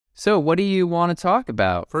So what do you want to talk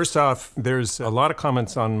about? First off, there's a lot of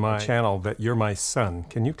comments on my channel that you're my son.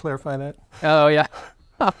 Can you clarify that? Oh, yeah.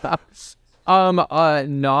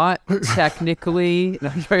 Not technically.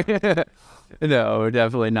 No,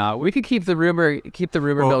 definitely not. We could keep the rumor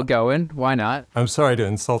mill going. Why not? I'm sorry to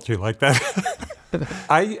insult you like that.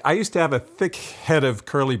 I used to have a thick head of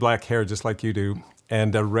curly black hair, just like you do,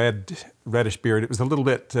 and a reddish beard. It was a little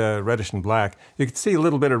bit reddish and black. You could see a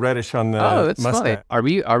little bit of reddish on the mustache.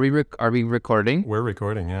 Funny. Are we recording? We're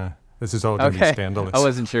recording, yeah. This is all going to be scandalous. I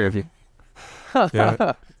wasn't sure if you.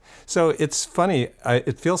 Yeah. So it's funny.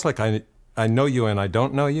 It feels like I know you and I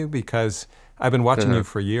don't know you because I've been watching you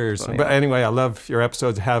for years. But anyway, I love your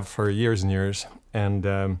episodes, have for years and years. And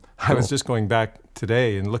I was just going back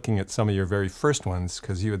today and looking at some of your very first ones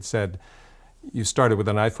because you had said you started with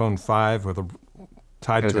an iPhone 5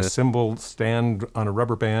 tied to a cymbal stand on a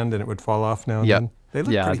rubber band and it would fall off now and then. They look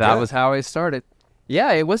pretty that good. was how I started.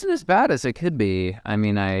 Yeah, it wasn't as bad as it could be. I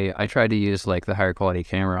mean, I tried to use like the higher quality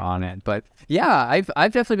camera on it, but yeah,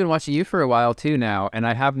 I've definitely been watching you for a while too now, and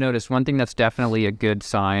I have noticed one thing that's definitely a good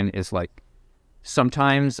sign is like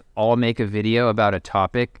sometimes I'll make a video about a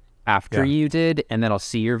topic after you did, and then I'll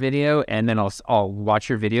see your video, and then I'll watch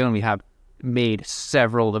your video, and we have made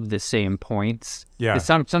several of the same points. Yeah, it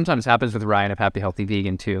sometimes happens with Ryan of Happy Healthy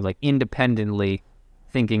Vegan too, like independently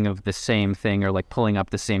thinking of the same thing or like pulling up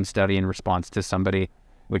the same study in response to somebody,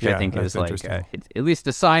 which I think is like at least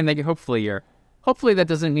a sign that hopefully that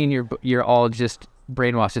doesn't mean you're all just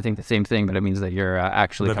brainwashed to think the same thing, but it means that you're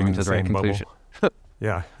actually living coming to the right conclusion.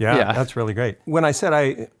 Yeah, that's really great. When I said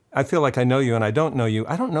I feel like I know you and I don't know you,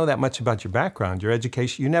 I don't know that much about your background, your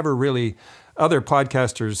education. You never really, other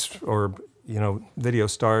podcasters or, video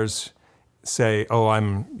stars say, oh,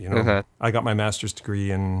 I got my master's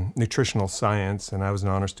degree in nutritional science and I was an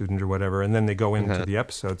honor student or whatever, and then they go into the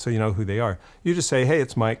episode, so you know who they are. You just say, hey,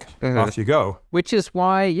 it's Mike, off you go. Which is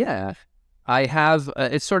why, I have,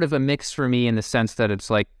 it's sort of a mix for me in the sense that it's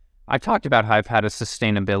like, I've talked about how I've had a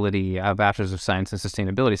bachelor's of science in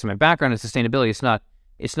sustainability. So my background in sustainability,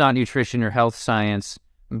 it's not nutrition or health science,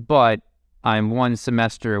 but I'm one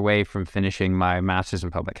semester away from finishing my master's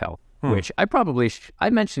in public health, which I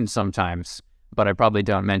mention sometimes, but I probably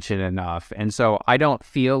don't mention enough. And so I don't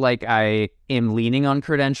feel like I am leaning on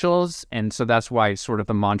credentials. And so that's why it's sort of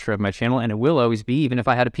the mantra of my channel. And it will always be, even if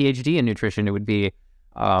I had a PhD in nutrition, it would be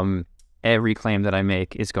every claim that I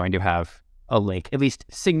make is going to have a link, at least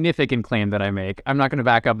significant claim that I make. I'm not going to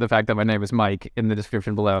back up the fact that my name is Mike in the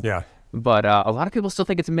description below. Yeah. But a lot of people still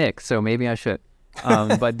think it's Mick, so maybe I should.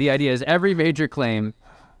 But the idea is every major claim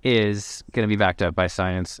is going to be backed up by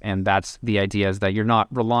science, and that's the idea, is that you're not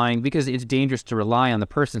relying, because it's dangerous to rely on the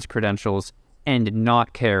person's credentials and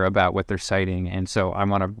not care about what they're citing. And so I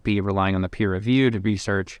want to be relying on the peer-reviewed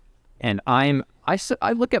research. And I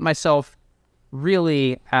look at myself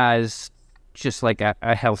really as just like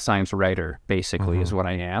a health science writer, basically, is what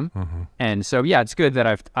I am. And so, yeah, it's good that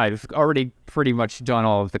I've already pretty much done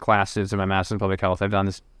all of the classes in my master's in public health. I've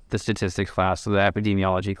done the statistics class, so the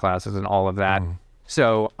epidemiology classes and all of that.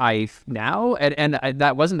 So I've now, and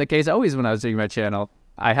that wasn't the case always when I was doing my channel.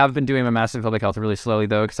 I have been doing my master's in public health really slowly,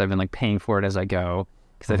 though, because I've been like paying for it as I go,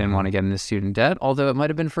 because I didn't want to get into student debt, although it might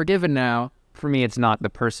have been forgiven now. For me, it's not the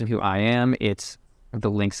person who I am, it's the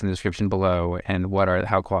links in the description below and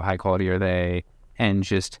how high quality are they, and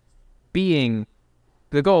just being,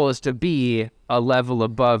 the goal is to be a level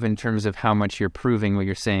above in terms of how much you're proving what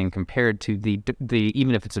you're saying compared to the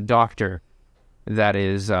even if it's a doctor that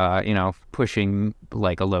is pushing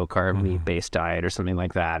like a low carb meat based diet or something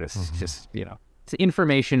like that. It's just it's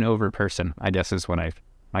information over person, I guess, is what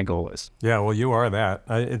my goal is. Yeah, well, you are that.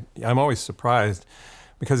 I'm always surprised,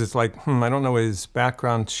 because it's like, I don't know his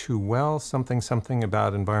background too well, something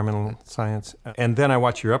about environmental science. And then I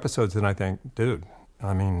watch your episodes and I think, dude,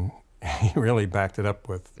 I mean, he really backed it up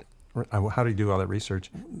with, how do you do all that research?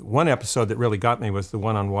 One episode that really got me was the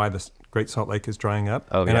one on why the Great Salt Lake is drying up.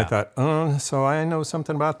 I thought, so I know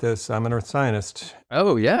something about this. I'm an earth scientist.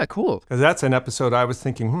 Oh, yeah, cool. Because that's an episode I was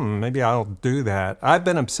thinking, maybe I'll do that. I've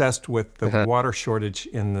been obsessed with the water shortage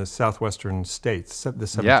in the southwestern states, the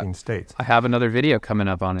 17 states. I have another video coming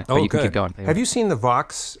up on it, but you can keep going. Have you seen the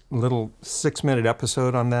Vox little 6-minute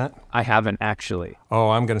episode on that? I haven't, actually.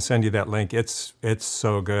 Oh, I'm going to send you that link. It's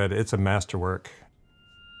so good. It's a masterwork.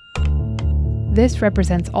 This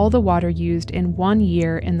represents all the water used in 1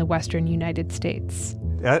 year in the western United States.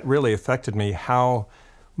 That really affected me, how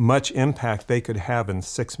much impact they could have in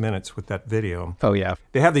 6 minutes with that video. Oh, yeah.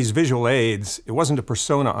 They have these visual aids. It wasn't a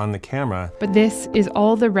persona on the camera. But this is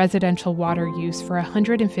all the residential water use for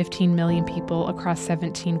 115 million people across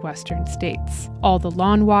 17 Western states. All the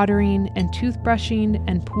lawn watering and toothbrushing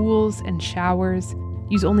and pools and showers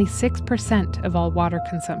use only 6% of all water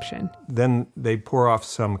consumption. Then they pour off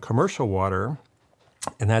some commercial water,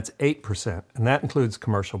 and that's 8%. And that includes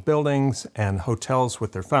commercial buildings and hotels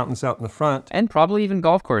with their fountains out in the front. And probably even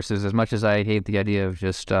golf courses, as much as I hate the idea of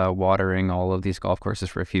just watering all of these golf courses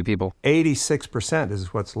for a few people. 86%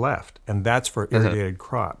 is what's left, and that's for irrigated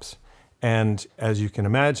crops. And as you can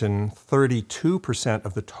imagine, 32%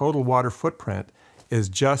 of the total water footprint is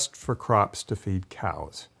just for crops to feed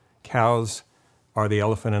cows. Cows are the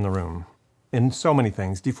elephant in the room in so many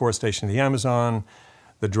things. Deforestation of the Amazon,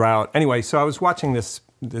 the drought. Anyway, so I was watching this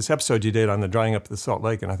episode you did on the drying up of the Salt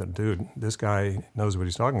Lake, and I thought, dude, this guy knows what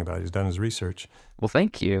he's talking about. He's done his research. Well,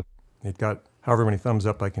 thank you. It got however many thumbs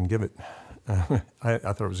up I can give it. I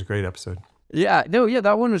thought it was a great episode. Yeah,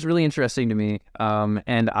 that one was really interesting to me.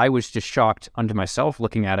 And I was just shocked unto myself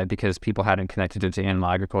looking at it because people hadn't connected it to animal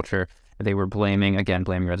agriculture. They were blaming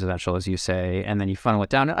residential, as you say, and then you funnel it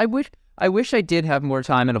down. I wish I did have more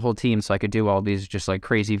time and a whole team so I could do all these just like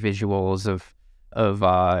crazy visuals of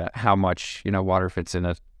how much water fits in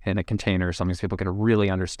a container or something, so people could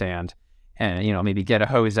really understand, and maybe get a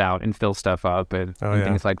hose out and fill stuff up and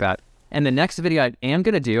things like that. And the next video I am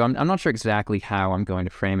going to do, I'm not sure exactly how I'm going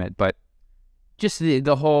to frame it, but just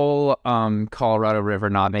the whole Colorado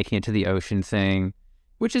River not making it to the ocean thing,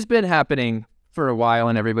 which has been happening for a while,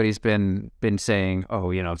 and everybody's been saying,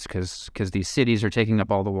 it's because these cities are taking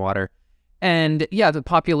up all the water. And yeah, the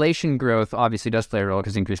population growth obviously does play a role,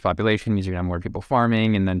 because increased population means you're going to have more people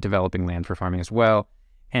farming and then developing land for farming as well.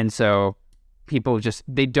 And so people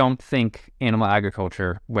they don't think animal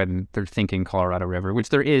agriculture when they're thinking Colorado River, which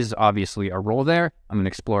there is obviously a role there. I'm going to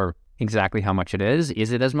explore exactly how much it is.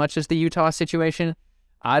 Is it as much as the Utah situation?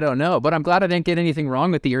 I don't know, but I'm glad I didn't get anything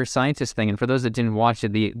wrong with the Earth Scientist thing. And for those that didn't watch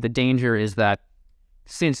it, the danger is that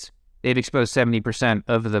since they've exposed 70%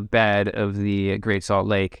 of the bed of the Great Salt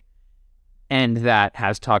Lake, and that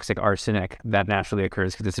has toxic arsenic that naturally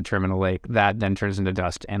occurs because it's a terminal lake, that then turns into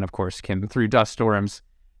dust, and of course can, through dust storms,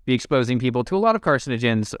 be exposing people to a lot of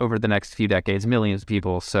carcinogens over the next few decades, millions of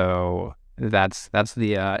people. So that's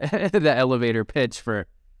the the elevator pitch for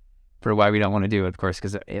why we don't want to do it, of course,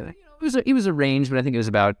 because it was a range, but I think it was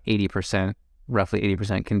about 80%, roughly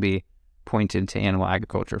 80% can be pointed to animal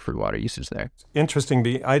agriculture for water usage there.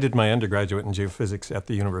 Interesting. I did my undergraduate in geophysics at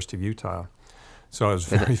the University of Utah. So I was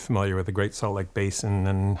very familiar with the Great Salt Lake Basin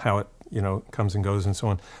and how it, comes and goes and so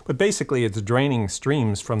on. But basically, it's draining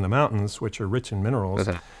streams from the mountains, which are rich in minerals,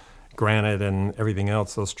 granite and everything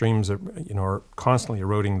else. Those streams are constantly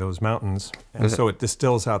eroding those mountains. And so it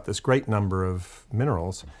distills out this great number of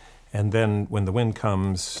minerals. And then when the wind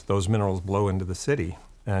comes, those minerals blow into the city,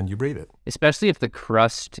 and you breathe it. Especially if the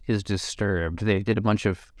crust is disturbed. They did a bunch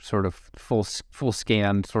of sort of full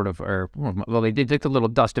scan they took the little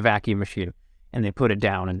dust vacuum machine, and they put it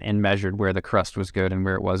down and measured where the crust was good and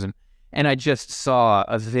where it wasn't. And I just saw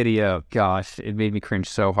a video, gosh, it made me cringe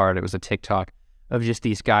so hard. It was a TikTok of just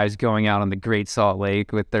these guys going out on the Great Salt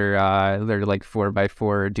Lake with their like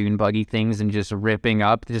 4x4 dune buggy things and just ripping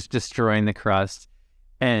up, just destroying the crust.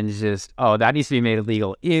 And just, that needs to be made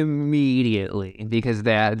illegal immediately, because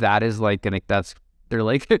that is like, you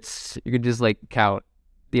could just like count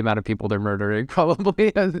the amount of people they're murdering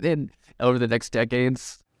probably over the next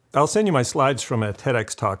decades. I'll send you my slides from a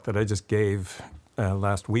TEDx talk that I just gave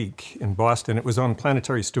last week in Boston. It was on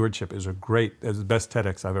planetary stewardship. It was the best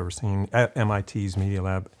TEDx I've ever seen at MIT's Media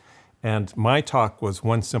Lab. And my talk was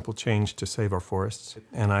one simple change to save our forests.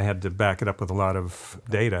 And I had to back it up with a lot of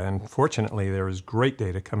data. And fortunately, there is great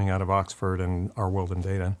data coming out of Oxford and Our World in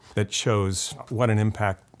Data that shows what an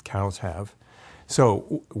impact cows have.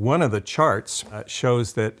 So one of the charts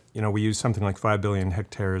shows that, we use something like 5 billion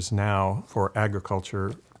hectares now for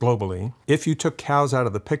agriculture globally. If you took cows out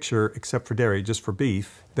of the picture, except for dairy, just for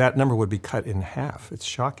beef, that number would be cut in half. It's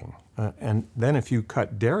shocking. And then if you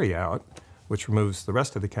cut dairy out, which removes the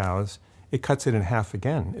rest of the cows, it cuts it in half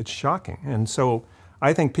again. It's shocking. And so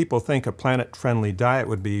I think people think a planet-friendly diet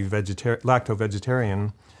would be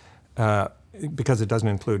lacto-vegetarian because it doesn't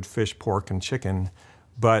include fish, pork, and chicken.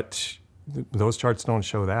 But those charts don't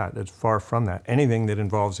show that. It's far from that. Anything that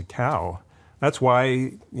involves a cow. That's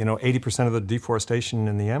why 80% of the deforestation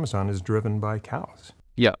in the Amazon is driven by cows.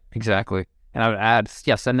 Yeah, exactly. And I would add,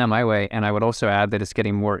 send them my way. And I would also add that it's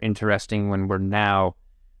getting more interesting when we're now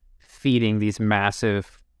feeding these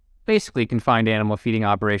massive, basically confined animal feeding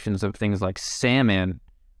operations of things like salmon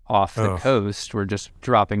off the coast were just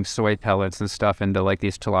dropping soy pellets and stuff into like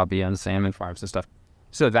these tilapia and salmon farms and stuff.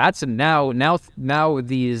 So that's now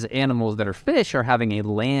these animals that are fish are having a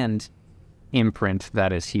land imprint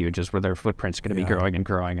that is huge, is where their footprint's going to be growing and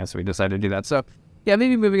growing as we decide to do that. So yeah,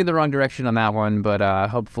 maybe moving in the wrong direction on that one, but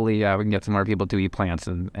hopefully we can get some more people to eat plants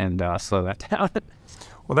and slow that down.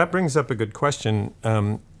 Well, that brings up a good question.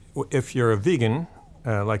 If you're a vegan,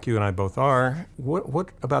 like you and I both are, what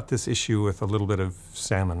about this issue with a little bit of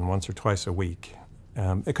salmon once or twice a week?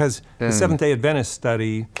 Because the Seventh-day Adventist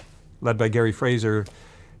study, led by Gary Fraser,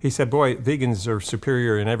 he said, boy, vegans are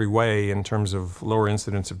superior in every way in terms of lower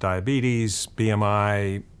incidence of diabetes,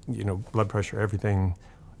 BMI, blood pressure, everything,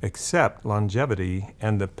 except longevity,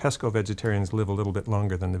 and the pesco-vegetarians live a little bit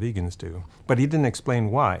longer than the vegans do. But he didn't explain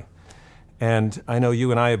why. And I know you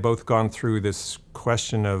and I have both gone through this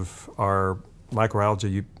question of our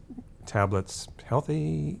microalgae tablets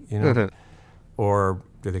healthy, or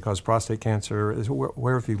do they cause prostate cancer?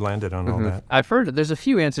 Where have you landed on all that? I've heard there's a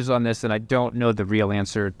few answers on this, and I don't know the real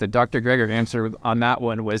answer. The Dr. Greger answer on that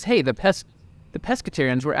one was, hey, the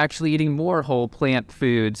pescatarians were actually eating more whole plant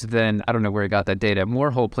foods than, I don't know where he got that data,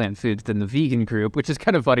 more whole plant foods than the vegan group, which is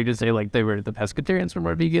kind of funny to say, like the pescatarians were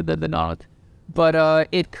more vegan than the non. But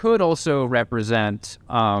it could also represent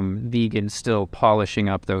vegans still polishing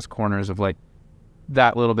up those corners of like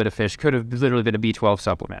that little bit of fish could have literally been a B12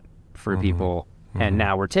 supplement for people. And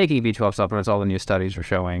now we're taking B12 supplements. All the new studies are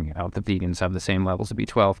showing the vegans have the same levels of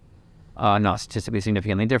B12, not statistically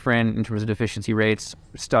significantly different in terms of deficiency rates,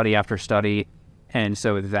 study after study. And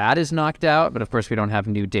so that is knocked out. But of course, we don't have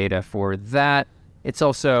new data for that. It's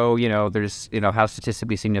also, there's, how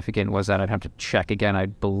statistically significant was that? I'd have to check again. I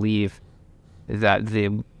believe that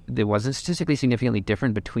there wasn't statistically significantly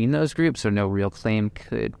different between those groups. So no real claim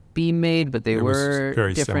could be made, but they were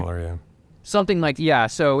very different. Similar, yeah. Something like,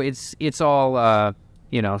 so it's all,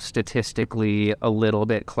 statistically a little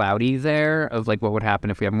bit cloudy there of like what would happen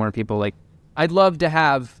if we have more people. Like, I'd love to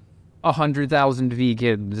have 100,000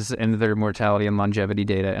 vegans and their mortality and longevity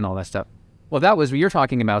data and all that stuff. Well, that was what you're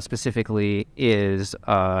talking about specifically is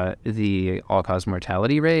the all-cause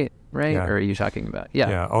mortality rate, right? Yeah. Or are you talking about?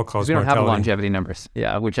 Yeah, all-cause mortality. We don't have longevity numbers.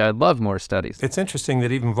 Yeah, which I'd love more studies. It's interesting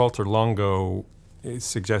that even Walter Longo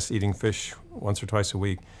suggests eating fish once or twice a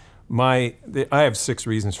week. I have 6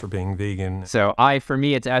 reasons for being vegan. So for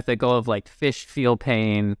me, it's ethical of like fish feel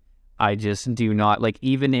pain. I just do not, like,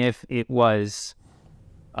 even if it was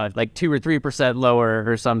like 2 or 3% lower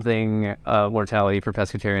or something mortality for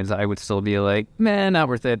pescatarians, I would still be like, man, not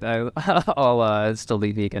worth it. I'll still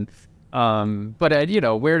be vegan. But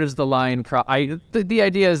where does the line cross? The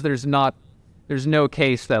idea is there's no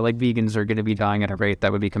case that like vegans are going to be dying at a rate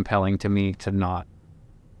that would be compelling to me to not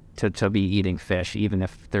to be eating fish, even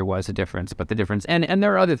if there was a difference. But the difference, and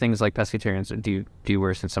there are other things like pescatarians that do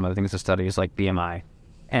worse than some of the things the studies like BMI,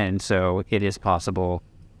 and so it is possible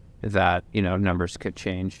that numbers could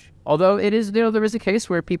change. Although it is there is a case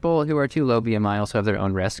where people who are too low BMI also have their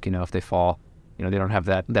own risk. If they fall, they don't have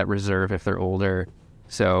that reserve if they're older.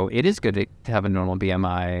 So it is good to have a normal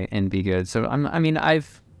BMI and be good. So I'm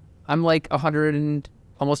like 100 and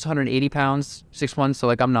almost 180 pounds, 6'1", so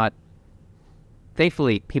like I'm not.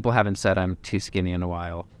 Thankfully, people haven't said I'm too skinny in a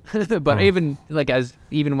while. But even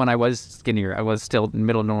when I was skinnier, I was still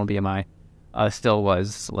middle normal BMI. Still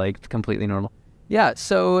was like completely normal. Yeah,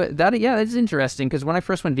 so that is interesting because when I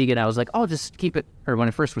first went vegan, I was like, I'll just keep it. Or when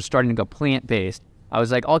I first was starting to go plant-based, I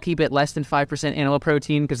was like, I'll keep it less than 5% animal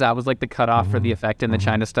protein because that was like the cutoff for the effect in the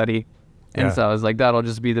China study. And so I was like, that'll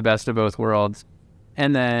just be the best of both worlds.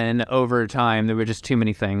 And then over time, there were just too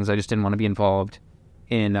many things. I just didn't want to be involved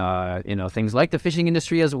in things like the fishing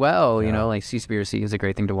industry as well. Like Conspiracies is a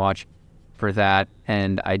great thing to watch for that,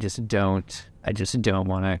 and I just don't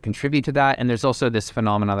want to contribute to that. And there's also this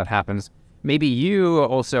phenomena that happens. Maybe you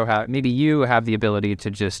have the ability to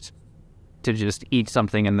just eat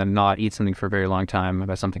something and then not eat something for a very long time.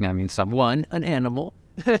 By something I mean an animal,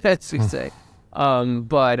 as we say.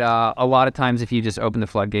 But a lot of times, if you just open the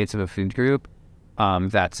floodgates of a food group,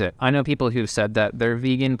 that's it. I know people who've said that they're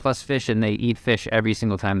vegan plus fish and they eat fish every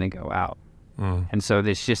single time they go out. And so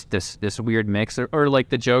there's just this weird mix. Or like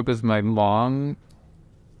the joke with my mom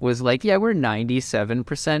was like, yeah, we're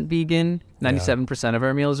 97% vegan. 97% of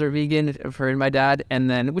our meals are vegan for her and my dad. And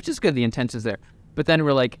then, which is good, the intent is there. But then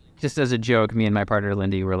we're like, just as a joke, me and my partner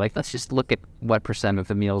Lindy were like, let's just look at what percent of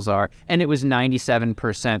the meals are. And it was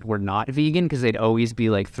 97% were not vegan because they'd always be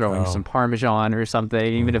like throwing some Parmesan or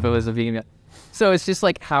something, even if it was a vegan meal. So it's just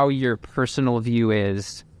like how your personal view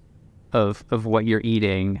is of what you're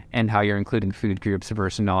eating and how you're including food groups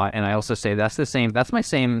versus not. And I also say that's my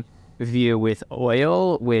same view with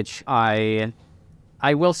oil, which I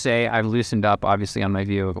I will say I've loosened up, obviously, on my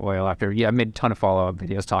view of oil after, I made a ton of follow-up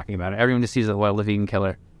videos talking about it. Everyone just sees the oil, the vegan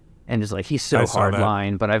killer, and is like, he's so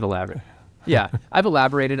hardline, but I've elaborated. Yeah, I've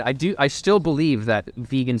elaborated. I still believe that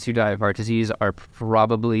vegans who die of heart disease are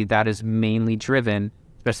probably, that is mainly driven,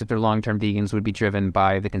 especially if they're long-term vegans, would be driven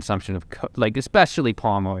by the consumption of, especially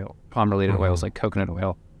palm oil, palm-related oils like coconut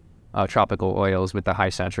oil, tropical oils with the high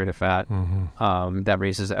saturated fat. That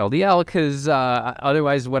raises LDL because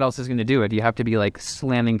otherwise, what else is going to do it? You have to be like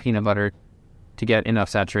slamming peanut butter to get enough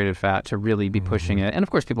saturated fat to really be pushing it. And of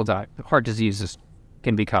course, people die. Heart disease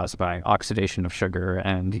can be caused by oxidation of sugar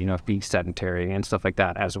and, being sedentary and stuff like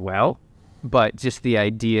that as well. But just the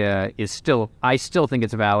idea is I still think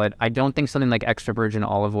it's valid. I don't think something like extra virgin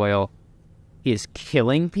olive oil is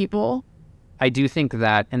killing people. I do think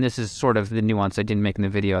that, and this is sort of the nuance I didn't make in the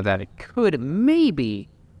video, that it could maybe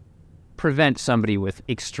prevent somebody with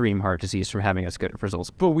extreme heart disease from having as good of results.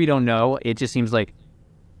 But we don't know. It just seems like,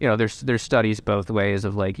 there's studies both ways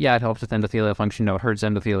of like, it helps with endothelial function. No, it hurts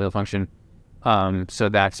endothelial function. So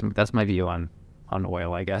that's my view on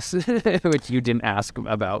oil, I guess, which you didn't ask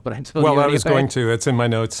about, but I told you anyway. I was going to. It's in my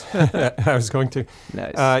notes. I was going to.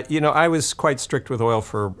 Nice. I was quite strict with oil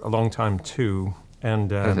for a long time too,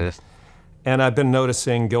 and I've been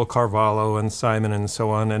noticing Gil Carvalho and Simon and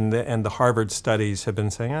so on, and the Harvard studies have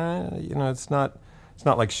been saying, it's not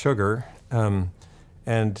like sugar, and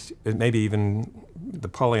it maybe even the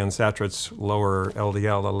polyunsaturates lower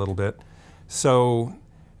LDL a little bit. So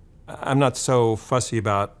I'm not so fussy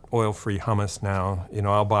about oil-free hummus now.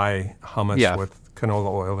 I'll buy hummus with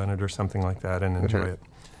canola oil in it or something like that and enjoy it.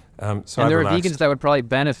 And there are vegans that would probably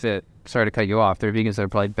benefit. Sorry to cut you off. There are vegans that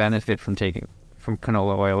would probably benefit from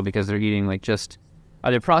canola oil because they're eating like just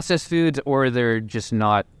either processed foods or they're just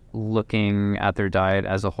not looking at their diet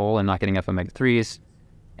as a whole and not getting enough omega-3s.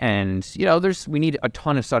 And we need a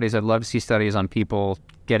ton of studies. I'd love to see studies on people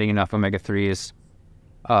getting enough omega-3s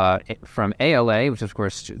from ALA, which is of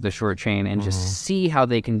course the short chain, and just see how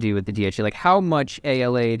they can do with the DHA. Like how much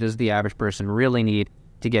ALA does the average person really need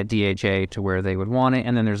to get DHA to where they would want it?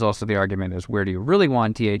 And then there's also the argument is, where do you really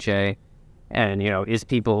want DHA? And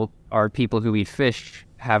are people who eat fish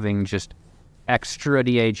having just extra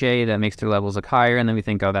DHA that makes their levels look higher? And then we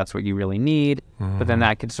think, that's what you really need. But then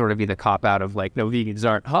that could sort of be the cop out of like, no, vegans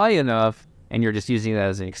aren't high enough, and you're just using that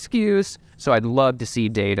as an excuse. So I'd love to see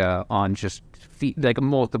data on just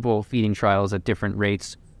multiple feeding trials at different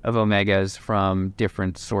rates of omegas from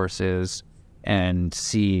different sources, and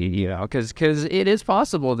see, because it is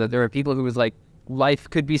possible that there are people who was like, life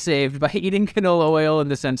could be saved by eating canola oil, in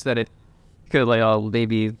the sense that it could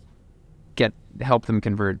maybe help them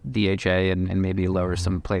convert DHA and maybe lower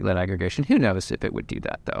some platelet aggregation. Who knows if it would do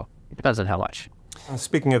that, though? It depends on how much.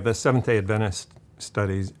 Speaking of the Seventh-day Adventist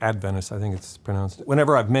studies, Adventist, I think it's pronounced.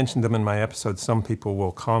 Whenever I've mentioned them in my episodes, some people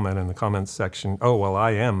will comment in the comments section, oh, well,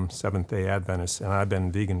 I am Seventh-day Adventist, and I've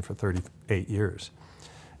been vegan for 38 years.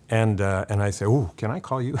 And I say, oh, can I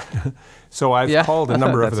call you? So I've called a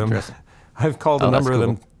number of them. I've called a number of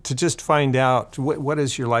them to just find out what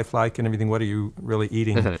is your life like and everything. What are you really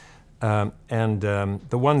eating? The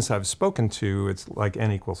ones I've spoken to, it's like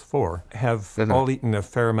N = 4, have all eaten a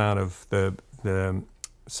fair amount of the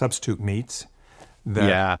substitute meats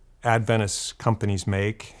that Adventist companies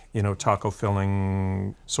make, taco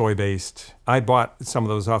filling, soy-based. I bought some of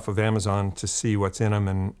those off of Amazon to see what's in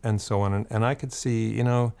them and so on. And I could see,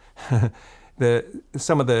 some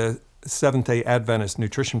of the Seventh-day Adventist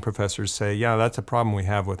nutrition professors say, that's a problem we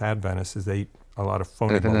have with Adventists, is they eat a lot of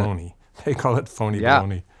phony baloney. They call it phony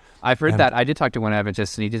baloney. I've heard that. I did talk to one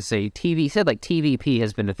Adventist, and he did say he said like TVP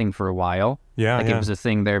has been a thing for a while. It was a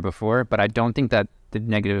thing there before, but I don't think that the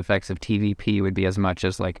negative effects of TVP would be as much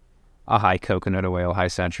as like a high coconut oil, high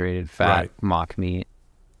saturated fat mock meat.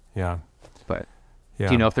 Yeah. But do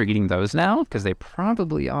you know if they're eating those now? Because they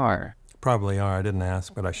probably are. Probably are. I didn't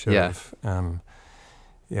ask, but I should have.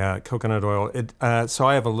 Coconut oil. So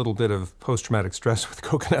I have a little bit of post-traumatic stress with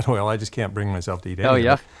coconut oil. I just can't bring myself to eat any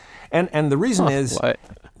of it. And the reason is, I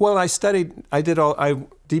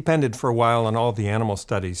depended for a while on all the animal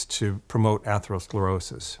studies to promote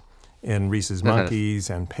atherosclerosis in rhesus monkeys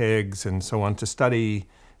and pigs and so on, to study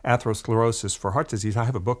atherosclerosis for heart disease. I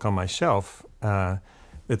have a book on my shelf.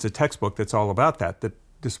 It's a textbook that's all about that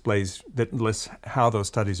lists how those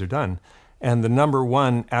studies are done. And the number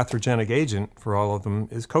one atherogenic agent for all of them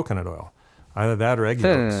is coconut oil. Either that or egg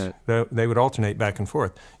yolks. They would alternate back and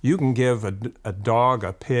forth. You can give a dog,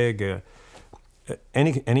 a pig,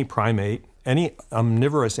 any primate, any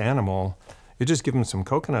omnivorous animal, you just give them some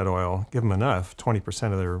coconut oil, give them enough,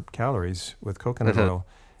 20% of their calories with coconut oil,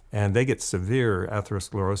 and they get severe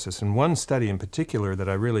atherosclerosis. And one study in particular that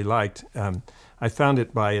I really liked, I found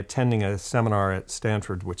it by attending a seminar at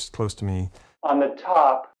Stanford, which is close to me. On the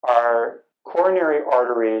top are coronary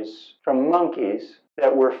arteries from monkeys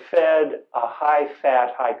that were fed a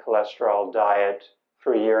high-fat, high-cholesterol diet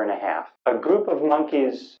for 1.5 years. A group of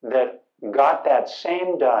monkeys that got that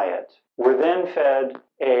same diet were then fed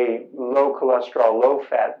a low-cholesterol,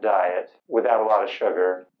 low-fat diet without a lot of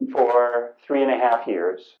sugar for 3.5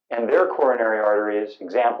 years. And their coronary arteries,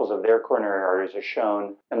 examples of their coronary arteries are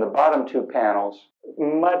shown in the bottom 2 panels,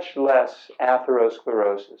 much less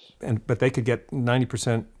atherosclerosis. But they could get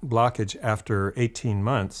 90% blockage after 18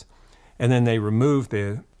 months, and then they removed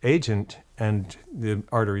the agent and the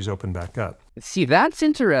arteries opened back up. See, that's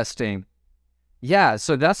interesting. Yeah,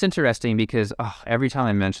 so that's interesting because every time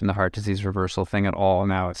I mention the heart disease reversal thing at all,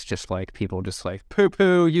 now it's just like people just like,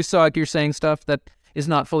 poo-poo, you suck, you're saying stuff that is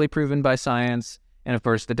not fully proven by science. And of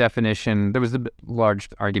course, the definition, there was a large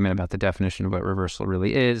argument about the definition of what reversal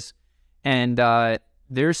really is. And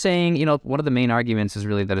they're saying, you know, one of the main arguments is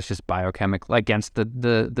really that it's just biochemical, against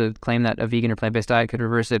the claim that a vegan or plant-based diet could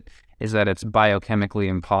reverse it, is that it's biochemically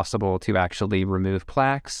impossible to actually remove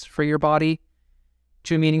plaques for your body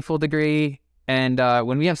to a meaningful degree. And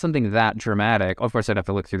when we have something that dramatic, of course, I'd have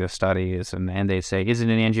to look through the studies, and they say, is it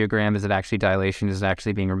an angiogram? Is it actually dilation? Is it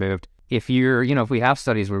actually being removed? If we have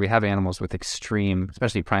studies where we have animals with extreme,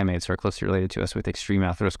 especially primates who are closely related to us with extreme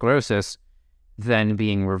atherosclerosis, then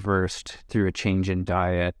being reversed through a change in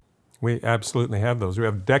diet. We absolutely have those. We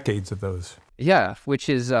have decades of those. Yeah, which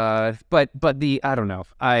is, but I don't know.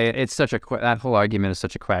 It's such that whole argument is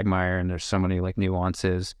such a quagmire, and there's so many like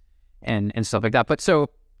nuances and stuff like that. But so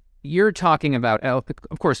you're talking about,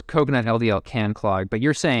 of course, coconut LDL can clog, but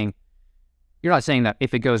you're not saying that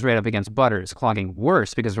if it goes right up against butter, it's clogging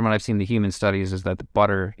worse, because from what I've seen the human studies is that the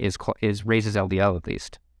butter raises LDL at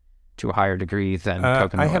least to a higher degree than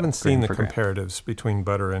coconut oil. I haven't seen the comparatives between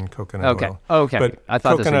butter and coconut oil. Okay. But I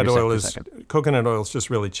thought coconut oil is just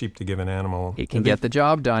really cheap to give an animal. It can get the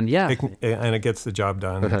job done, yeah. And it gets the job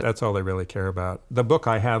done. That's all they really care about. The book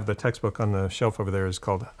I have, the textbook on the shelf over there, is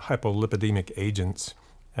called Hypolipidemic Agents,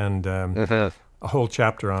 and a whole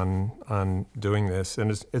chapter on doing this. And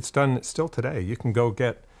it's done still today. You can go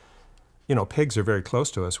get, pigs are very close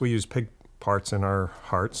to us. We use pig parts in our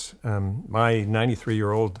hearts. My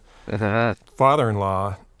 93-year-old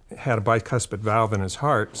father-in-law had a bicuspid valve in his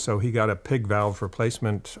heart, so he got a pig valve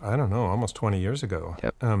replacement, I don't know, almost 20 years ago.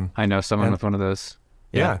 Yep. I know someone with one of those.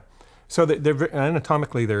 Yeah. So they're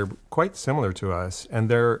anatomically, they're quite similar to us, and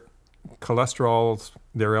their cholesterols,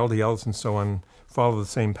 their LDLs and so on, follow the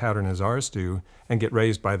same pattern as ours do and get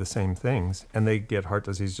raised by the same things. And they get heart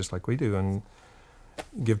disease just like we do, and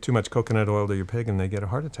give too much coconut oil to your pig and they get a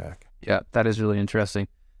heart attack. Yeah, that is really interesting.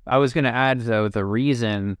 I was going to add, though, it's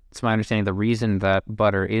my understanding, the reason that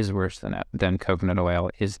butter is worse than coconut oil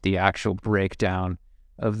is the actual breakdown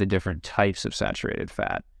of the different types of saturated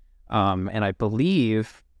fat. And I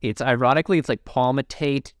believe it's like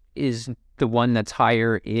palmitate is the one that's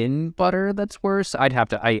higher in butter that's worse. I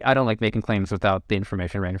don't like making claims without the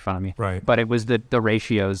information right in front of me. Right. But it was the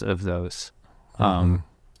ratios of those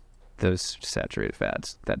saturated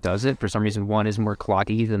fats that does it. For some reason, one is more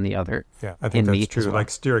cloggy than the other. Yeah, I think that's true. Well. Like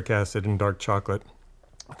stearic acid in dark chocolate,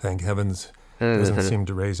 thank heavens, doesn't seem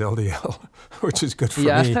to raise LDL, which is good for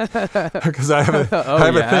me, because I have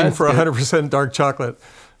a thing for 100% dark chocolate.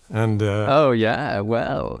 And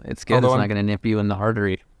well, it's good. It's not going to nip you in the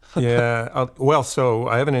artery. Yeah, so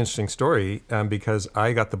I have an interesting story because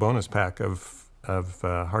I got the bonus pack of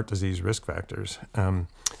heart disease risk factors.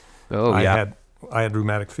 I had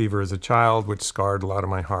rheumatic fever as a child, which scarred a lot of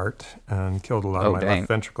my heart and killed a lot of my left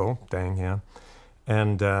ventricle.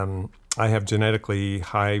 And I have genetically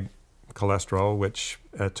high cholesterol, which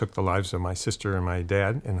took the lives of my sister and my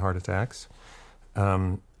dad in heart attacks.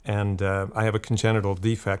 And I have a congenital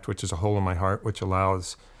defect, which is a hole in my heart, which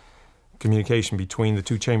allows communication between the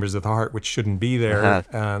two chambers of the heart, which shouldn't be there,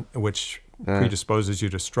 which predisposes you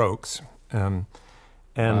to strokes.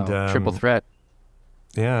 Triple threat.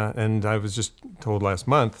 Yeah, and I was just told last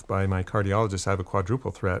month by my cardiologist I have a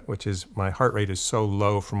quadruple threat, which is my heart rate is so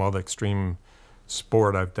low from all the extreme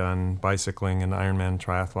sport I've done, bicycling and Ironman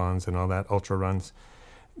triathlons and all that, ultra runs,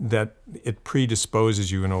 that it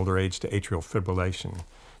predisposes you in older age to atrial fibrillation.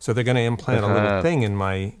 So they're going to implant a little thing in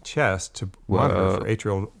my chest to monitor for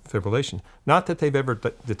atrial fibrillation. Not that they've ever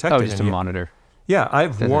detected any. Just to monitor. Yeah,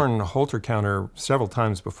 I've worn a Holter counter several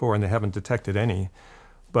times before, and they haven't detected any.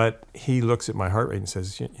 But he looks at my heart rate and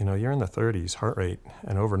says, you're in the 30s heart rate,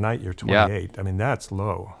 and overnight you're 28. Yeah. I mean, that's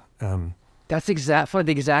low. That's the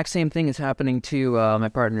exact same thing is happening to my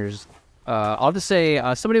partner's I'll just say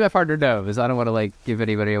somebody my partner knows. I don't want to like give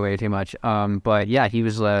anybody away too much. But yeah, he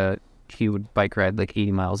would bike ride like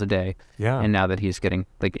 80 miles a day. Yeah. And now that he's getting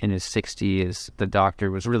like in his 60s, the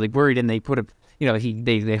doctor was really worried, and they put him,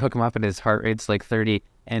 they hook him up and his heart rate's like 30,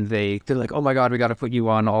 and they're like, oh my God, we got to put you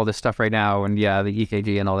on all this stuff right now, and yeah, the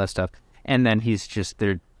EKG and all that stuff. And then he's just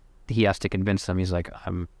there. He has to convince them. He's like,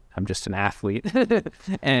 I'm just an athlete,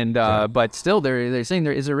 and but still, they're saying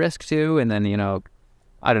there is a risk too. And then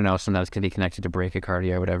I don't know. Sometimes it can be connected to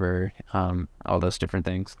bradycardia or whatever. All those different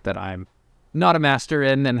things that I'm not a master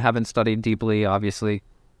in and haven't studied deeply, obviously.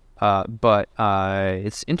 But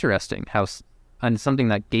it's interesting how and something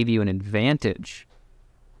that gave you an advantage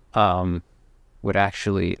would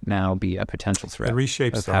actually now be a potential threat. It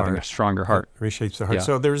reshapes of the having heart. a stronger heart. It reshapes the heart. Yeah.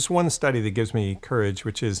 So there's one study that gives me courage,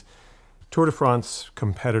 which is Tour de France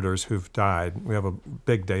competitors who've died. We have a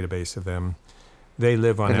big database of them. They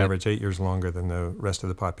live on average 8 years longer than the rest of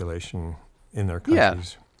the population in their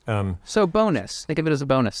countries. Yeah. So bonus. Think of it as a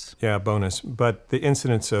bonus. Yeah, bonus. But the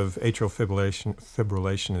incidence of atrial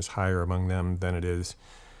fibrillation is higher among them than it is.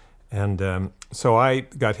 And so I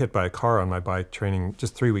got hit by a car on my bike training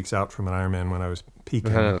just 3 weeks out from an Ironman when I was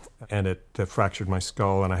peaking, and it fractured my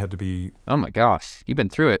skull, and I had to be... Oh my gosh, you've been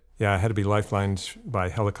through it. Yeah, I had to be lifelined by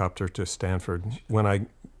helicopter to Stanford. When I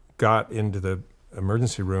got into the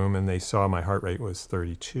emergency room and they saw my heart rate was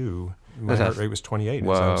 32, my heart rate was 28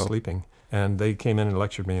 as I was sleeping. And they came in and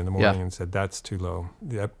lectured me in the morning and said, that's too low.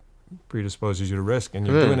 That predisposes you to risk, and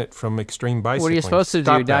you're doing it from extreme bicycling. What are you supposed to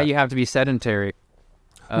do? Now you have to be sedentary.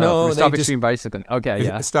 No, stop extreme bicycling. Okay,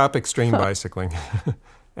 yeah. Stop extreme bicycling.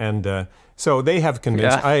 And so they have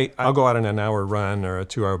convinced, I'll go out on an hour run or a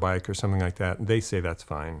 2-hour bike or something like that. And they say that's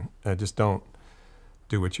fine. Just don't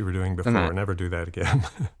do what you were doing before. Never do that again.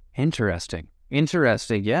 Interesting.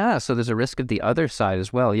 Yeah, so there's a risk of the other side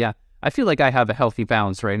as well. Yeah, I feel like I have a healthy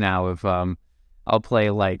balance right now of I'll play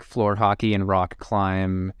like floor hockey and rock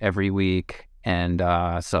climb every week, and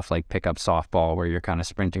stuff like pick up softball where you're kind of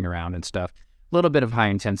sprinting around and stuff. A little bit of high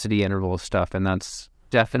intensity interval stuff, and that's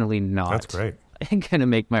definitely not That's great. gonna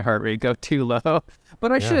make my heart rate go too low.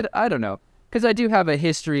 But I don't know, because I do have a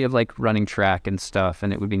history of like running track and stuff,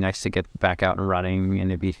 and it would be nice to get back out and running,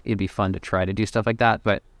 and it'd be fun to try to do stuff like that.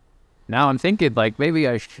 But now I'm thinking like maybe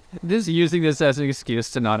using this as an excuse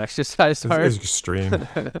to not exercise hard. It's extreme.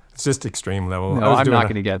 It's just extreme level. No, I'm not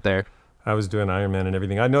gonna get there. I was doing Ironman and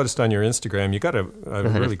everything. I noticed on your Instagram, you got a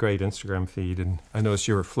really great Instagram feed, and I noticed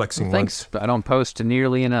you were flexing Thanks, but I don't post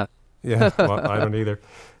nearly enough. Yeah, well, I don't either.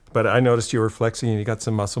 But I noticed you were flexing, and you got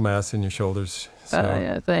some muscle mass in your shoulders. So.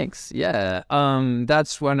 Yeah, thanks. Yeah,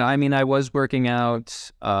 that's when, I was working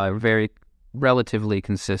out very relatively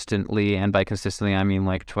consistently, and by consistently, I mean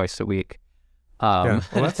like twice a week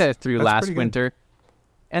through last winter.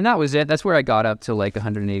 And that was it. That's where I got up to like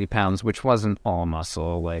 180 pounds, which wasn't all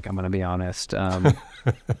muscle, like I'm going to be honest.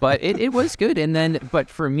 But it was good. And then, but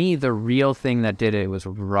for me, the real thing that did it was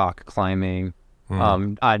rock climbing.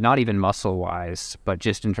 Not even muscle wise, but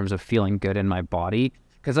just in terms of feeling good in my body.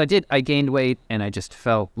 Because I gained weight, and I just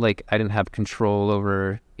felt like I didn't have control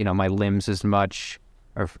over, my limbs as much,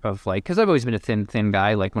 because I've always been a thin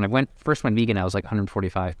guy. Like when I first went vegan, I was like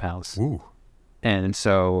 145 pounds. Ooh. And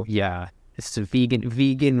so, yeah. It's a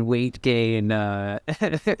vegan weight gain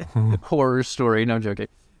horror story. No, I'm joking.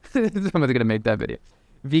 Someone's going to make that video.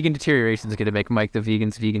 Vegan deterioration is going to make Mike the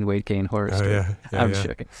Vegan's vegan weight gain horror story. Yeah, I'm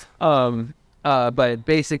joking. But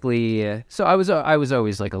basically, so I was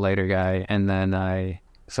always like a lighter guy, and then I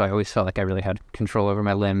always felt like I really had control over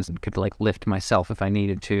my limbs and could like lift myself if I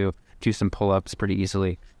needed to, do some pull-ups pretty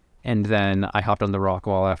easily. And then I hopped on the rock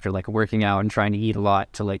wall after like working out and trying to eat a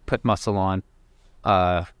lot to like put muscle on.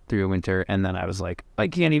 Through a winter, and then I was like, I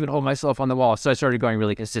can't even hold myself on the wall, so I started going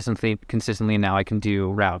really consistently, and now I can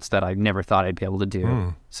do routes that I never thought I'd be able to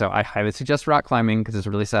do. So I would suggest rock climbing because it's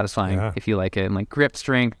really satisfying if you like it, and like grip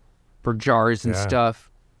strength for jars and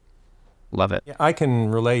stuff. Love it. I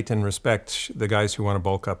can relate and respect the guys who want to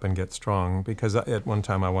bulk up and get strong, because at one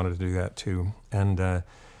time I wanted to do that too. And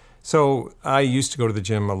so I used to go to the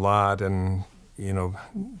gym a lot and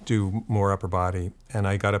do more upper body. And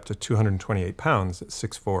I got up to 228 pounds at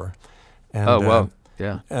 6'4". And, oh, wow.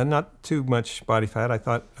 Yeah. And not too much body fat. I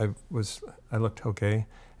thought I looked okay.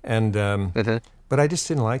 And but I just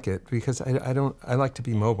didn't like it because I like to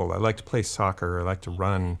be mobile. I like to play soccer. I like to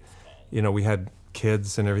run. We had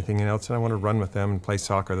kids and everything else, and I want to run with them and play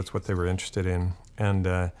soccer. That's what they were interested in.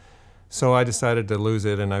 And so I decided to lose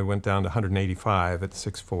it, and I went down to 185 at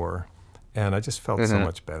 6'4". And I just felt so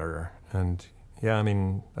much better. And yeah, I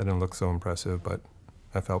didn't look so impressive, but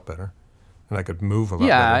I felt better, and I could move a lot better.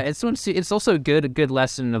 Yeah, it's also a good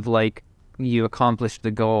lesson of like you accomplished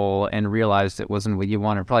the goal and realized it wasn't what you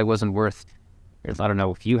wanted. It probably wasn't worth, I don't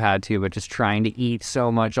know if you had to, but just trying to eat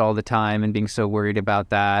so much all the time and being so worried about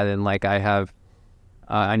that. And like I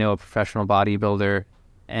know a professional bodybuilder,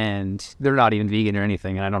 and they're not even vegan or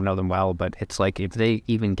anything, and I don't know them well, but it's like if they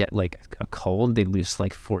even get like a cold, they lose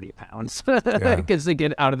like 40 pounds because they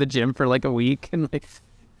get out of the gym for like a week and like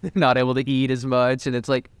they're not able to eat as much. And it's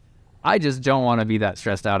like, I just don't want to be that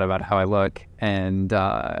stressed out about how I look, and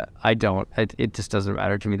it just doesn't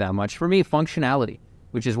matter to me that much. For me, functionality,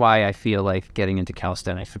 which is why I feel like getting into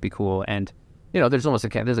calisthenics would be cool. And there's a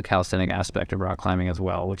calisthenic aspect of rock climbing as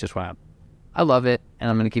well, which is why I love it, and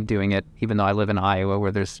I'm going to keep doing it, even though I live in Iowa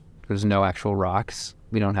where there's no actual rocks.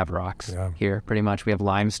 We don't have rocks here, pretty much. We have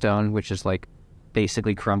limestone, which is like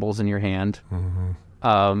basically crumbles in your hand,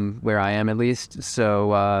 where I am at least.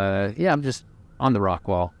 So, I'm just on the rock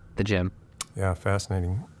wall, the gym. Yeah,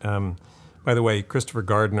 fascinating. By the way, Christopher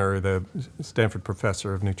Gardner, the Stanford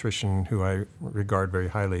professor of nutrition, who I regard very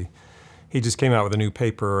highly, he just came out with a new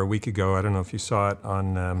paper a week ago, I don't know if you saw it,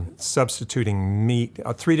 on substituting meat,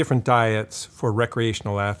 3 different diets for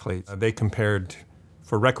recreational athletes. They compared,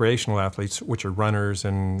 for recreational athletes, which are runners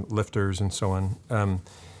and lifters and so on,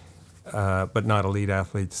 but not elite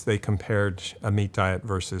athletes, they compared a meat diet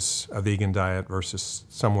versus a vegan diet versus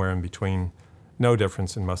somewhere in between. No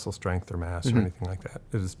difference in muscle strength or mass or anything like that.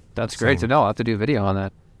 That's great to know. I'll have to do a video on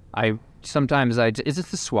that. Is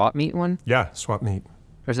this the swap meat one? Yeah, swap meat.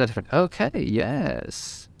 Or is that different? Okay,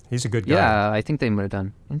 yes. He's a good guy. Yeah, I think they might have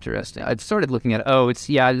done. Interesting. I started looking at,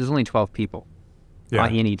 there's only 12 people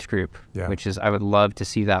in each group, which is, I would love to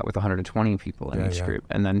see that with 120 people in each group.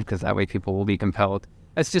 And then, because that way people will be compelled.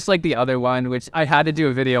 It's just like the other one, which I had to do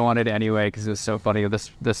a video on it anyway, because it was so funny,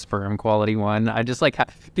 the sperm quality one. I just like,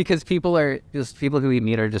 because people who eat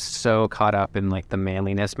meat are just so caught up in like the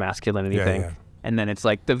manliness, masculinity thing. Yeah. And then it's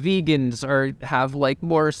like the vegans have like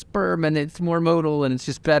more sperm and it's more modal and it's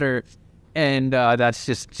just better. And that's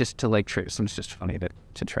just to like trigger some. It's just funny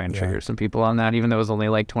to try and trigger some people on that, even though it was only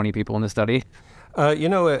like 20 people in the study.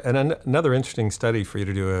 Another interesting study for you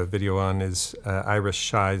to do a video on is Iris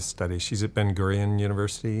Shai's study. She's at Ben Gurion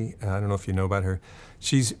University. I don't know if you know about her.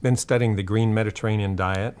 She's been studying the green Mediterranean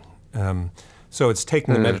diet. So it's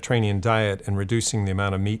taking the Mediterranean diet and reducing the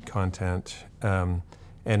amount of meat content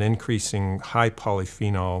and increasing high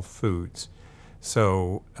polyphenol foods.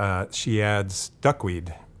 So she adds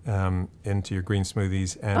duckweed into your green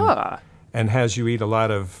smoothies and has you eat a lot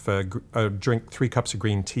of, drink 3 cups of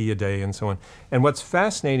green tea a day and so on. And what's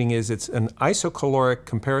fascinating is it's an isocaloric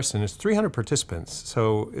comparison. It's 300 participants,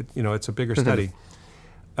 so it's a bigger study.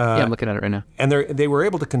 I'm looking at it right now. And they were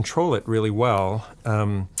able to control it really well.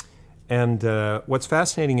 And what's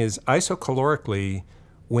fascinating is isocalorically,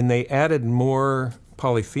 when they added more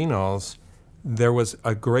polyphenols, there was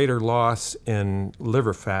a greater loss in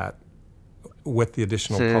liver fat with the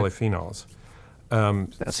additional polyphenols.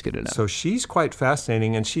 That's good to know. So she's quite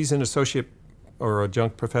fascinating, and she's an associate or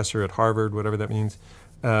adjunct professor at Harvard, whatever that means.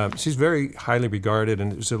 She's very highly regarded,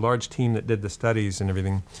 and there's a large team that did the studies and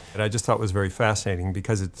everything. And I just thought it was very fascinating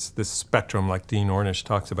because it's this spectrum, like Dean Ornish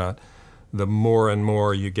talks about. The more and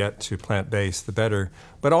more you get to plant-based, the better.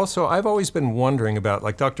 But also, I've always been wondering about,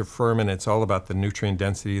 like Dr. Furman, it's all about the nutrient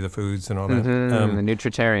density of the foods and all that. The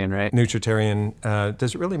nutritarian, right? Nutritarian.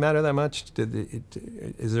 Does it really matter that much?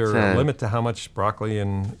 Is there a limit to how much broccoli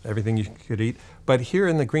and everything you could eat? But here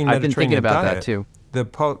in the green I've been thinking Mediterranean about diet, that too. The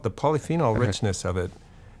polyphenol richness of it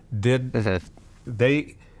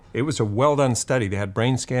it was a well-done study. They had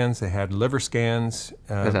brain scans, they had liver scans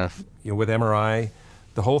with MRI,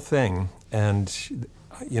 the whole thing. And,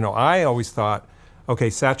 I always thought, okay,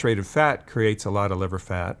 saturated fat creates a lot of liver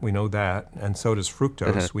fat. We know that. And so does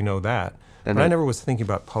fructose. We know that. But I never was thinking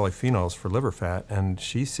about polyphenols for liver fat. And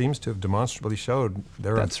she seems to have demonstrably showed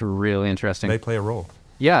that's really interesting. They play a role.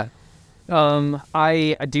 Yeah.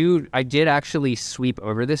 I did actually sweep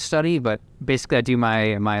over this study, but basically I do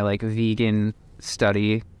my like vegan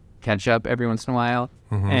study catch up every once in a while.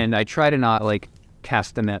 And I try to not like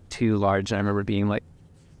cast the net too large. And I remember being like,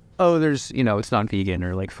 there's, it's not vegan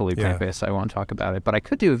or like fully plant-based, so I won't talk about it. But I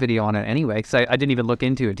could do a video on it anyway, because I didn't even look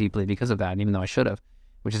into it deeply because of that, even though I should have,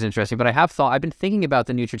 which is interesting. But I've been thinking about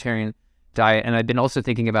the nutritarian diet, and I've been also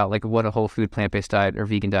thinking about like what a whole food plant-based diet or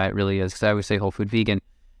vegan diet really is, because I always say whole food vegan.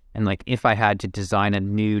 And like if I had to design a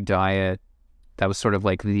new diet, that was sort of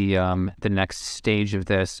like the next stage of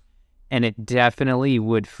this, and it definitely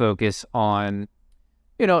would focus on,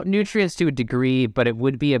 nutrients to a degree, but it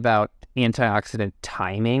would be about antioxidant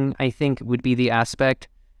timing, I think, would be the aspect.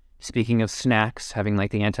 Speaking of snacks, having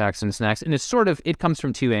like the antioxidant snacks, and it comes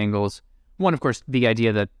from 2 angles. one, of course, the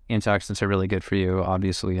idea that antioxidants are really good for you,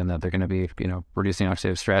 obviously, and that they're going to be, reducing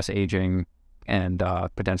oxidative stress, aging, and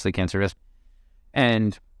potentially cancer risk.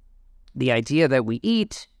 And the idea that we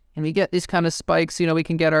eat and we get these kind of spikes, we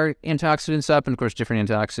can get our antioxidants up. And of course, different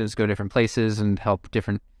antioxidants go different places and help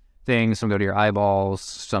different things. Some go to your eyeballs,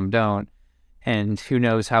 some don't. And who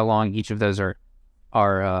knows how long each of those are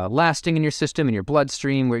lasting in your system, in your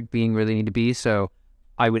bloodstream, where being really need to be. So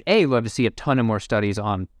I would love to see a ton of more studies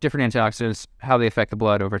on different antioxidants, how they affect the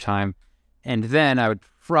blood over time. And then I would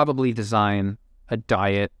probably design a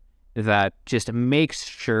diet that just makes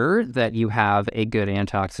sure that you have a good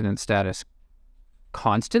antioxidant status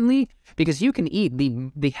constantly, because you can eat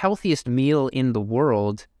the healthiest meal in the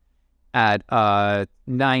world at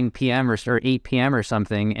 9 p.m. or 8 p.m. or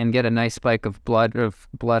something and get a nice spike of blood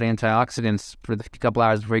antioxidants for the couple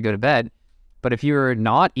hours before you go to bed. But if you're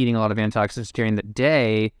not eating a lot of antioxidants during the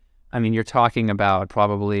day, I mean, you're talking about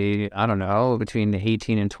probably, I don't know, between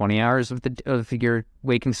 18 and 20 hours of your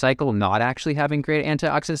waking cycle not actually having great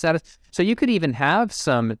antioxidant status. So you could even have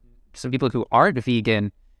some people who aren't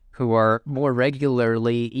vegan who are more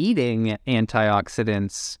regularly eating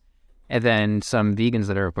antioxidants, and then some vegans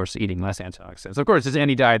that are, of course, eating less antioxidants. Of course,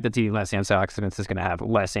 any diet that's eating less antioxidants is going to have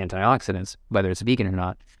less antioxidants, whether it's vegan or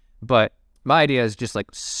not. But my idea is just like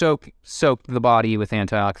soak the body with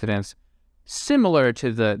antioxidants, similar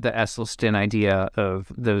to the Esselstyn idea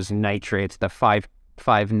of those nitrates, the five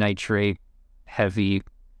nitrate heavy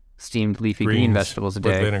steamed leafy green vegetables a day.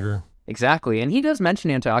 With vinegar. Exactly. And he does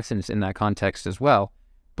mention antioxidants in that context as well.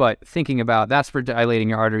 But thinking about that's for dilating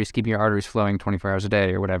your arteries, keeping your arteries flowing 24 hours a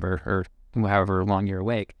day or whatever, or however long you're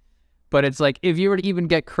awake. But it's like, if you were to even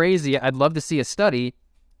get crazy, I'd love to see a study,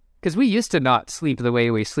 because we used to not sleep the way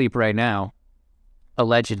we sleep right now.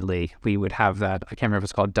 Allegedly, we would have that, I can't remember if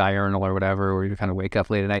it's called diurnal or whatever, where you kind of wake up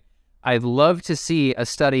late at night. I'd love to see a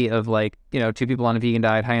study of two people on a vegan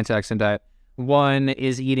diet, high antioxidant diet. One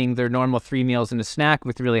is eating their normal 3 meals and a snack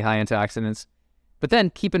with really high antioxidants. But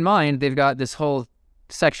then keep in mind, they've got this whole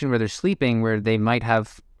section where they're sleeping where they might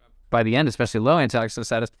have, by the end, especially low antioxidant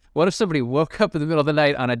status. What if somebody woke up in the middle of the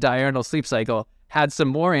night on a diurnal sleep cycle, had some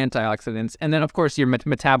more antioxidants, and then, of course, your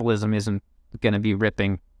metabolism isn't going to be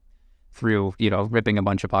ripping a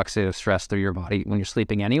bunch of oxidative stress through your body when you're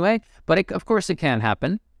sleeping anyway. But of course it can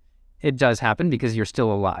happen. It does happen because you're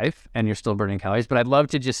still alive and you're still burning calories. But I'd love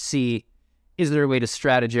to just see, is there a way to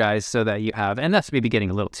strategize so that you have, and that's maybe getting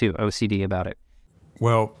a little too OCD about it.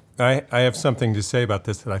 Well, I have something to say about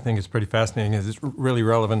this that I think is pretty fascinating, as it's really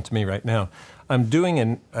relevant to me right now. I'm doing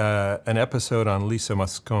an episode on Lisa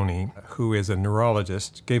Mosconi, who is a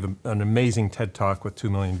neurologist, gave an amazing TED Talk with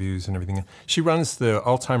 2 million views and everything. She runs the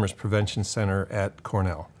Alzheimer's Prevention Center at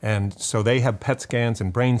Cornell. And so they have PET scans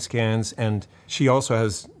and brain scans, and she also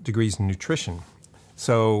has degrees in nutrition.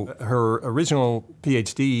 So her original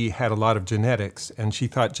PhD had a lot of genetics, and she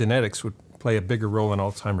thought genetics would play a bigger role in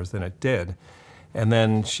Alzheimer's than it did. And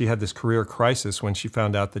then she had this career crisis when she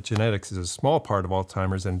found out that genetics is a small part of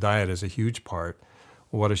Alzheimer's and diet is a huge part.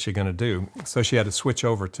 What is she going to do? So she had to switch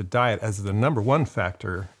over to diet as the number one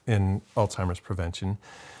factor in Alzheimer's prevention.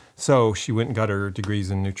 So she went and got her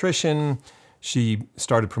degrees in nutrition. She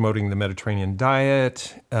started promoting the Mediterranean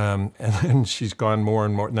diet, and then she's gone more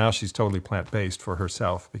and more. Now she's totally plant-based for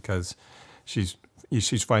herself because she's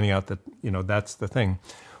finding out that, that's the thing.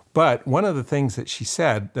 But one of the things that she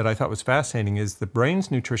said that I thought was fascinating is the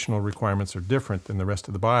brain's nutritional requirements are different than the rest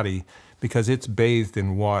of the body because it's bathed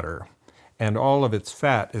in water. And all of its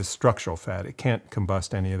fat is structural fat. It can't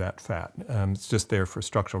combust any of that fat. It's just there for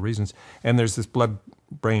structural reasons. And there's this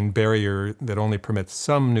blood-brain barrier that only permits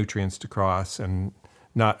some nutrients to cross and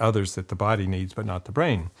not others that the body needs, but not the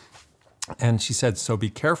brain. And she said, so be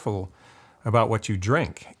careful about what you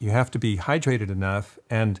drink. You have to be hydrated enough,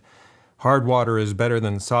 and hard water is better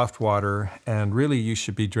than soft water, and really you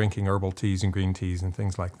should be drinking herbal teas and green teas and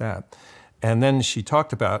things like that. And then she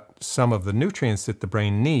talked about some of the nutrients that the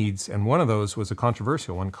brain needs, and one of those was a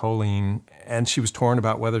controversial one, choline, and she was torn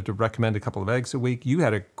about whether to recommend a couple of eggs a week. You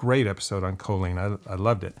had a great episode on choline. I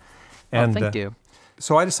loved it. And, thank you.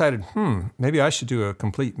 So I decided, maybe I should do a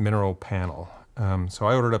complete mineral panel. So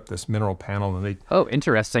I ordered up this mineral panel, and they... Oh,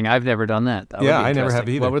 interesting. I've never done that. Yeah, I never have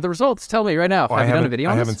either. What were the results? Tell me right now. Have you done a video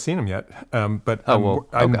on this? I haven't seen them yet, but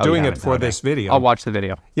I'm doing it for this video. I'll watch the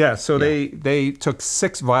video. Yeah, so they took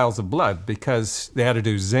 6 vials of blood because they had to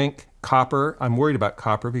do zinc, copper. I'm worried about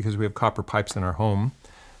copper because we have copper pipes in our home,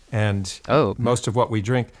 and most of what we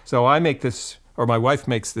drink. So I make this, or my wife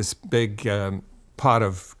makes this big pot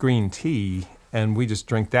of green tea, and we just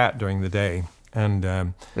drink that during the day.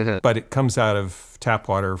 and but it comes out of tap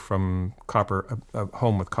water from a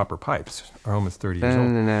home with copper pipes. Our home is 30 years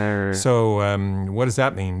old. So what does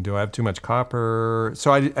that mean? Do I have too much copper?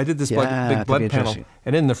 So I did this big blood panel,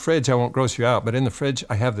 and in the fridge, I won't gross you out, but in the fridge,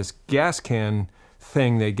 I have this gas can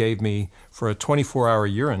thing they gave me for a 24-hour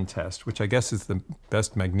urine test, which I guess is the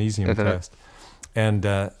best magnesium test. And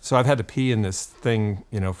so I've had to pee in this thing,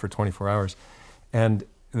 for 24 hours. And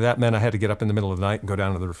that meant I had to get up in the middle of the night and go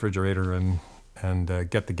down to the refrigerator and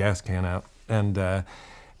get the gas can out. And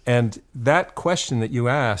that question that you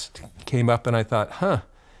asked came up, and I thought,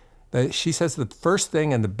 she says the first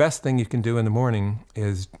thing and the best thing you can do in the morning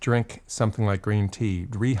is drink something like green tea,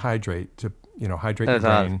 rehydrate, to hydrate your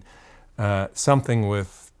brain. Something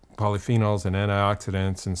with polyphenols and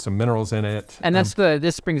antioxidants and some minerals in it. And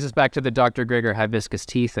this brings us back to the Dr. Greger hibiscus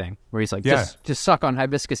tea thing, where he's like, just suck on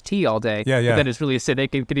hibiscus tea all day. Yeah. But then it's really acidic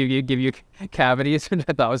and could give you cavities. And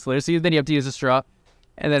I thought it was hilarious. So then you have to use a straw.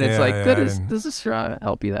 And then it's does a straw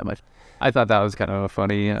help you that much? I thought that was kind of a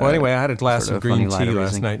funny... well, anyway, I had a glass of green tea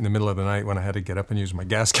last night in the middle of the night when I had to get up and use my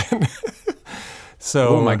gas can. So,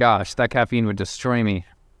 oh my gosh, that caffeine would destroy me.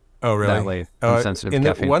 Oh, really? That late. I'm sensitive to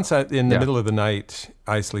caffeine. In the middle of the night,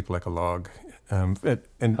 I sleep like a log. From the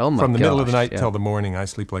middle of the night till the morning, I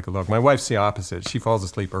sleep like a log. My wife's the opposite. She falls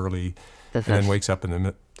asleep early and wakes up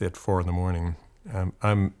at 4 in the morning.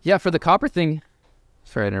 For the copper thing,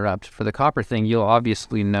 sorry to interrupt. For the copper thing, you'll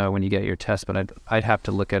obviously know when you get your test, but I'd have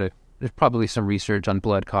to look at it. There's probably some research on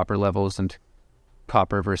blood copper levels and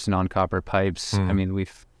copper versus non-copper pipes. I mean,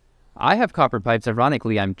 I have copper pipes.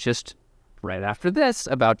 Ironically, I'm just... right after this,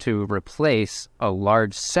 about to replace a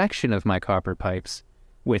large section of my copper pipes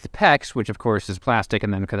with PEX, which of course is plastic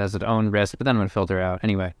and then has its own risk, but then I'm going to filter out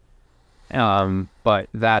anyway. But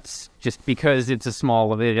that's just because it's a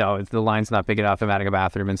small, the line's not big enough to mat a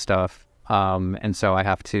bathroom and stuff. And so I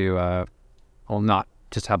have to, not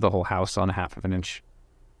just have the whole house on a 1/2 inch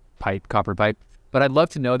copper pipe. But I'd love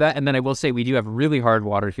to know that. And then I will say we do have really hard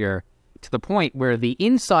water here, to the point where the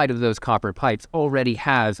inside of those copper pipes already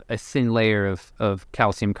has a thin layer of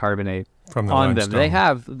calcium carbonate from the on limestone. them. They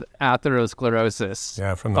have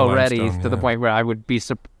atherosclerosis from the already limestone, to the point where I would be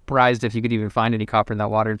surprised if you could even find any copper in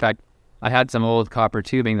that water. In fact, I had some old copper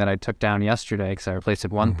tubing that I took down yesterday because I replaced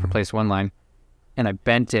one line, and I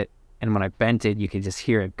bent it. And when I bent it, you could just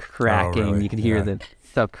hear it cracking. Oh, really? You could hear the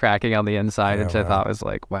stuff cracking on the inside, which I thought was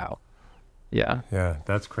like, wow. Yeah. Yeah,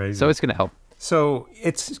 that's crazy. So it's going to help. So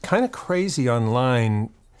it's kind of crazy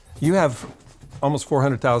online. You have almost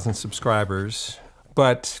 400,000 subscribers,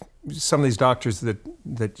 but some of these doctors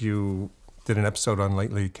that you did an episode on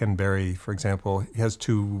lately, Ken Berry, for example, he has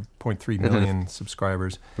 2.3 million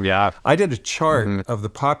subscribers. Yeah. I did a chart of the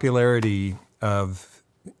popularity of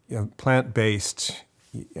plant-based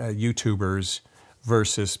YouTubers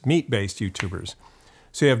versus meat-based YouTubers.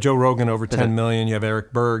 So you have Joe Rogan over 10 million, you have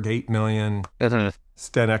Eric Berg 8 million,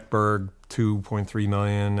 Sten Ekberg 2.3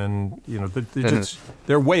 million, and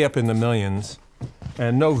they're way up in the millions.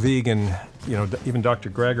 And no vegan, even Dr.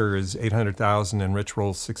 Greger is 800,000 and Rich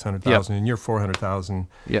Roll's 600,000 and you're 400,000.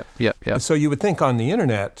 Yep. So you would think on the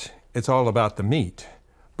internet it's all about the meat,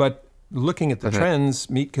 but looking at the trends,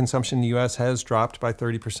 meat consumption in the U.S. has dropped by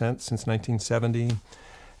 30% since 1970.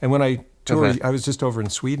 And when I toured, I was just over in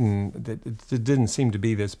Sweden. It didn't seem to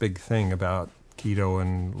be this big thing about keto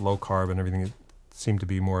and low carb and everything. It seemed to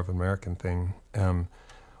be more of an American thing.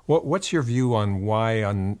 What's your view on why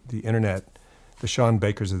on the internet the Sean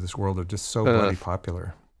Bakers of this world are just so bloody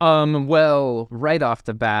popular? Well, right off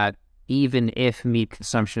the bat, even if meat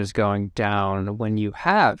consumption is going down, when you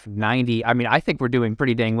have 90, I think we're doing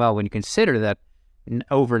pretty dang well when you consider that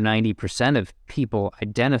over 90% of people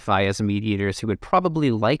identify as meat eaters who would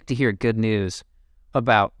probably like to hear good news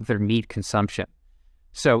about their meat consumption.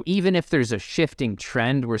 So even if there's a shifting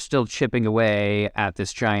trend, we're still chipping away at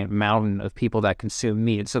this giant mountain of people that consume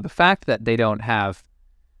meat. So the fact that they don't have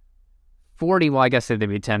 40, well, I guess they'd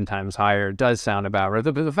be 10 times higher, does sound about right.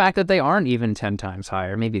 But the fact that they aren't even 10 times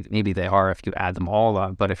higher, maybe they are if you add them all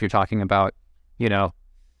up. But if you're talking about,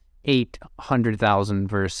 800,000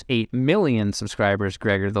 versus 8 million subscribers,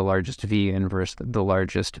 Greger, the largest vegan versus the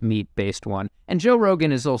largest meat-based one. And Joe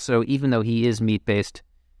Rogan is also, even though he is meat-based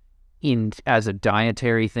as a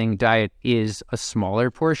dietary thing, diet is a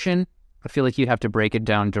smaller portion. I feel like you'd have to break it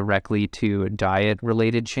down directly to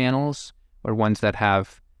diet-related channels or ones that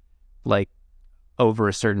have like over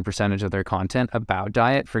a certain percentage of their content about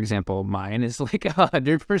diet. For example, mine is like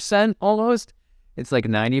 100% almost. It's like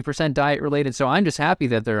 90% diet related. So I'm just happy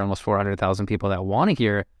that there are almost 400,000 people that want to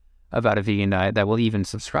hear about a vegan diet, that will even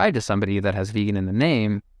subscribe to somebody that has vegan in the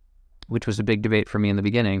name, which was a big debate for me in the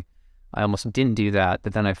beginning. I almost didn't do that,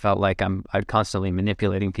 but then I felt like I'm constantly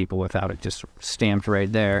manipulating people without it just stamped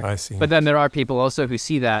right there. I see. But then there are people also who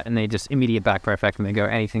see that and they just immediate backfire effect and they go,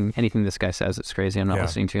 anything this guy says, it's crazy. I'm not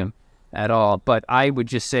listening to him at all. But I would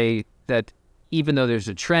just say that even though there's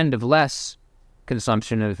a trend of less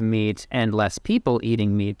consumption of meat and less people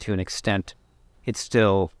eating meat to an extent, it's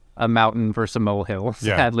still a mountain versus a molehill,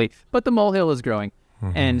 sadly. But the molehill is growing.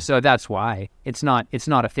 And so that's why it's not a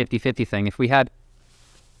 50-50 thing. If we had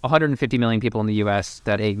 150 million people in the U.S.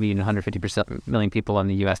 that ate meat and 150 million people in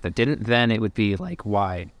the U.S. that didn't, then it would be like,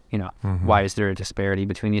 why? Why is there a disparity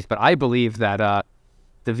between these? But I believe that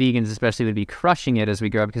the vegans especially would be crushing it as we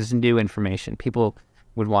grow because it's new information. People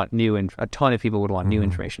would want a ton of people would want new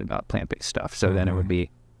information about plant-based stuff. So then it would be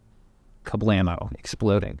kablamo,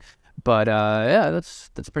 exploding. But that's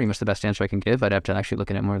pretty much the best answer I can give. I'd have to actually look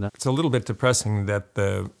at it more than that. It's a little bit depressing that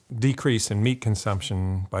the decrease in meat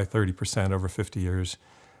consumption by 30% over 50 years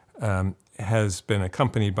has been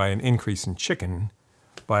accompanied by an increase in chicken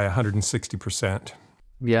by 160%.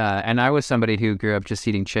 Yeah, and I was somebody who grew up just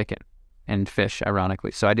eating chicken and fish,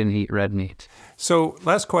 ironically, so I didn't eat red meat. So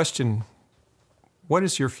last question, what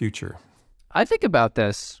is your future? I think about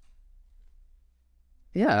this.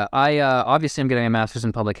 Yeah, obviously I'm getting a master's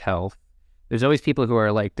in public health. There's always people who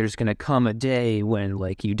are like, there's going to come a day when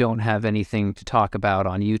like you don't have anything to talk about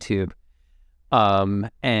on YouTube.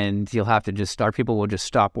 And you'll have to just start, people will just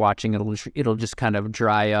stop watching. It'll just kind of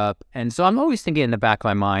dry up. And so I'm always thinking in the back of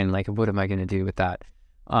my mind, like, what am I going to do with that?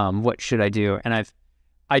 What should I do? And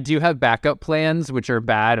I do have backup plans, which are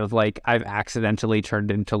bad of like, I've accidentally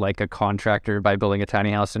turned into like a contractor by building a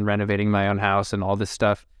tiny house and renovating my own house and all this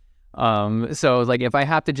stuff. So like if I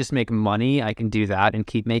have to just make money, I can do that and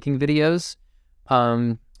keep making videos,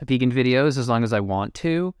 vegan videos as long as I want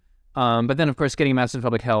to. But then, of course, getting a master's in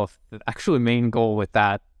public health, the actual main goal with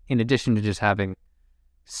that, in addition to just having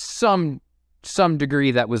some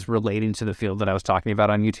degree that was relating to the field that I was talking about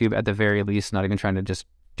on YouTube, at the very least, not even trying to just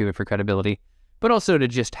do it for credibility, but also to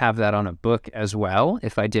just have that on a book as well,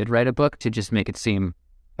 if I did write a book, to just make it seem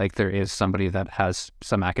like there is somebody that has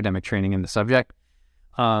some academic training in the subject.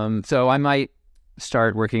 So I might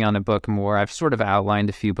start working on a book more. I've sort of outlined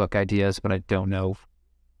a few book ideas, but I don't know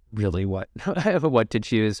really what to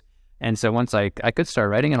choose. And so once I could start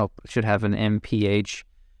writing, and I should have an MPH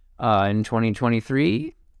in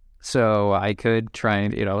 2023. So I could try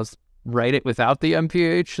and, write it without the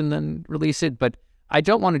MPH and then release it. But I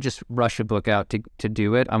don't want to just rush a book out to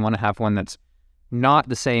do it. I want to have one that's not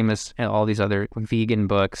the same as all these other vegan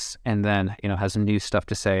books, and then, has some new stuff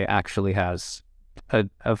to say, actually has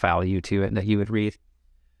a value to it that you would read.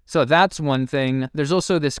 So that's one thing. There's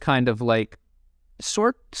also this kind of like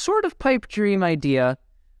sort of pipe dream idea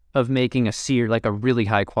of making a really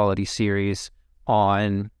high quality series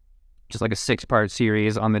on just like a 6-part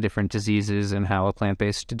series on the different diseases and how a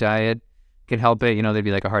plant-based diet can help it. There'd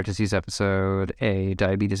be like a heart disease episode, a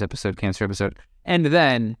diabetes episode, cancer episode. And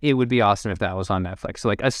then it would be awesome if that was on Netflix. So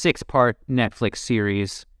like a 6-part Netflix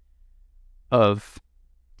series of,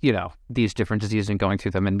 these different diseases and going through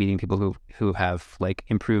them and meeting people who have like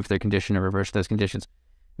improved their condition or reversed those conditions.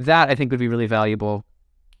 That I think would be really valuable.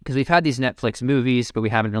 Because we've had these Netflix movies, but we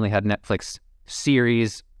haven't really had Netflix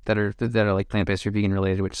series that are like plant-based or vegan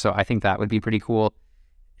related, which so I think that would be pretty cool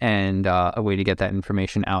and a way to get that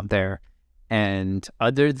information out there. And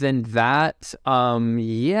other than that,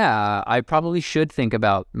 I probably should think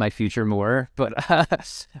about my future more, but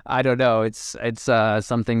I don't know. It's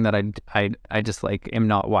something that I just like am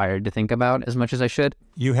not wired to think about as much as I should.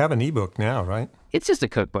 You have an ebook now, right? It's just a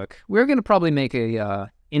cookbook. We're going to probably make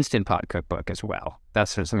a Instant Pot cookbook as well.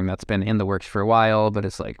 That's something that's been in the works for a while, but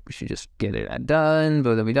it's like we should just get it done,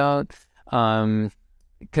 but then we don't.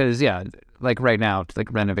 Because like right now,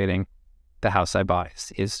 like renovating the house I bought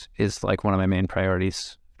is like one of my main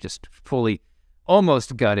priorities. Just fully,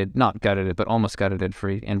 almost gutted, not gutted it, but almost gutted it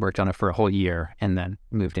and worked on it for a whole year, and then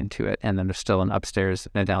moved into it. And then there's still an upstairs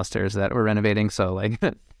and a downstairs that we're renovating. So like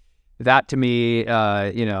that to me,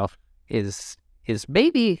 is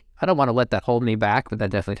maybe, I don't want to let that hold me back, but that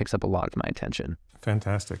definitely takes up a lot of my attention.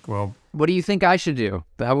 Fantastic. Well, what do you think I should do?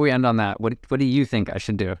 How about we end on that? What do you think I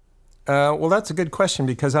should do? Well, that's a good question,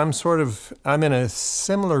 because I'm in a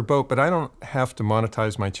similar boat, but I don't have to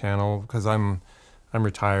monetize my channel because I'm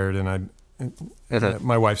retired and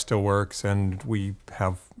my wife still works and we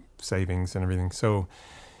have savings and everything. So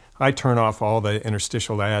I turn off all the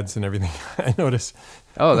interstitial ads and everything. I notice.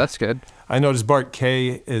 Oh, that's good. I notice Bart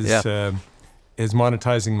K is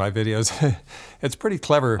monetizing my videos. It's pretty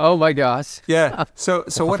clever. Oh my gosh. Yeah. So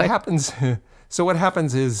what happens? So what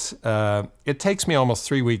happens is it takes me almost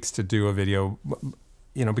 3 weeks to do a video,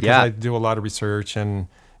 because I do a lot of research and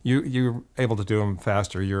You're able to do them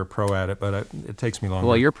faster. You're a pro at it, but it takes me longer.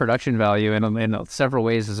 Well, your production value in several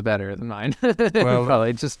ways is better than mine. Well,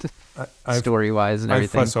 probably just story-wise and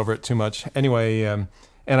everything. I fuss over it too much. Anyway, and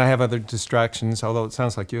I have other distractions, although it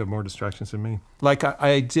sounds like you have more distractions than me. Like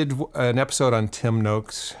I did an episode on Tim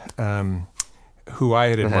Noakes, who I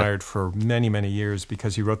had admired for many, many years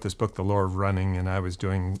because he wrote this book, The Lore of Running, and I was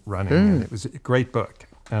doing running, and it was a great book.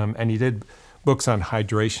 And he did books on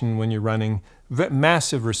hydration when you're running.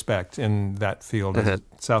 Massive respect in that field as a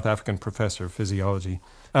South African professor of physiology.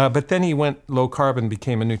 But then he went low carbon,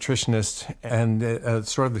 became a nutritionist, and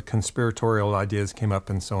sort of the conspiratorial ideas came up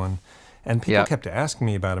and so on. And people kept asking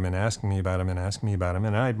me about him and asking me about him and asking me about him.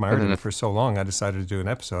 And I admired him for so long, I decided to do an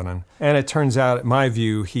episode on him. And it turns out, in my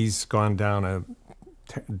view, he's gone down a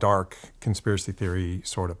dark conspiracy theory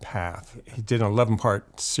sort of path. He did an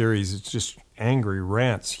 11-part series. It's just angry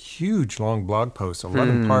rants, huge long blog posts,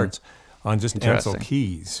 11 parts on just Ansel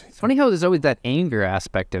Keys. It's funny how there's always that anger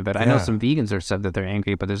aspect of it. I know some vegans are said that they're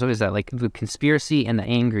angry, but there's always that, like, the conspiracy and the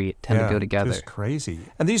angry tend to go together. It's crazy.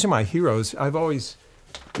 And these are my heroes. I've always,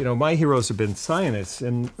 my heroes have been scientists,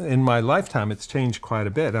 and in my lifetime, it's changed quite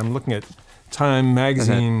a bit. I'm looking at Time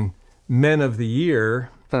magazine Men of the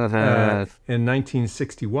Year in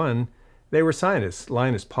 1961. They were scientists.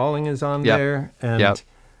 Linus Pauling is on there, and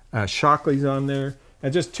Shockley's on there.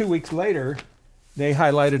 And just 2 weeks later, they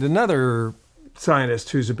highlighted another scientist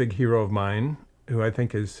who's a big hero of mine, who I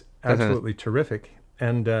think is absolutely terrific.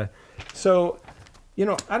 And so,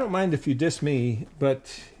 I don't mind if you diss me,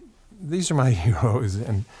 but these are my heroes.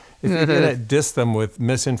 And if you're going to diss them with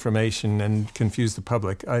misinformation and confuse the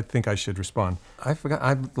public, I think I should respond. I forgot.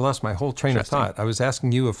 I lost my whole train of thought. I was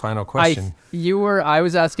asking you a final question. I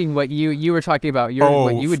was asking what you were talking about,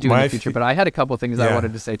 what you would do in the future, but I had a couple things I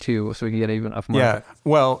wanted to say too, so we can get even off more. Yeah.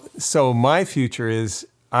 Well, so my future is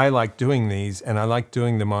I like doing these, and I like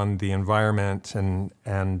doing them on the environment,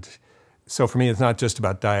 and so for me, it's not just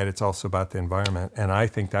about diet; it's also about the environment, and I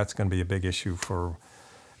think that's going to be a big issue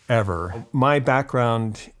forever. My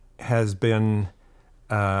background has been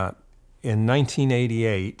in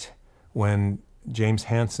 1988 when James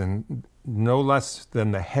Hansen, no less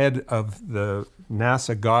than the head of the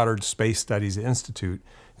NASA Goddard Space Studies Institute,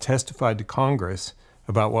 testified to Congress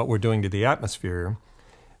about what we're doing to the atmosphere.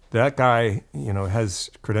 That guy,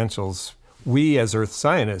 has credentials. We as Earth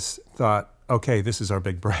scientists thought, okay, this is our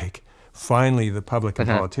big break. Finally, the public and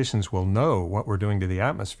politicians will know what we're doing to the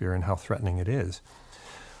atmosphere and how threatening it is.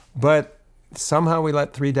 But somehow we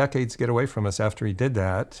let 3 decades get away from us after he did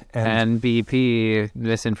that. And BP,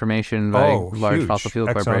 misinformation by large fossil fuel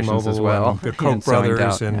corporations as well. The Koch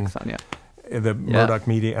brothers and the Murdoch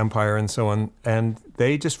media empire and so on. And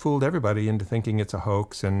they just fooled everybody into thinking it's a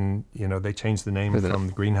hoax. And, they changed the name from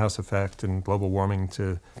the greenhouse effect and global warming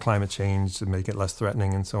to climate change to make it less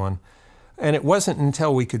threatening and so on. And it wasn't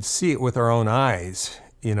until we could see it with our own eyes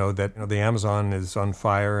that the Amazon is on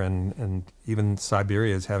fire and even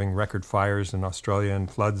Siberia is having record fires in Australia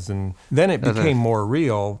and floods. And then it became more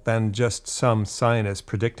real than just some scientists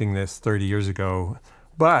predicting this 30 years ago.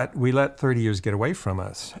 But we let 30 years get away from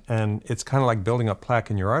us. And it's kind of like building a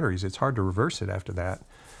plaque in your arteries. It's hard to reverse it after that.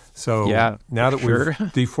 So now that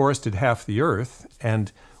we've deforested half the earth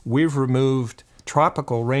and we've removed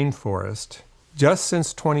tropical rainforest, just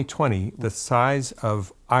since 2020, the size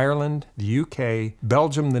of Ireland, the UK,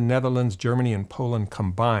 Belgium, the Netherlands, Germany, and Poland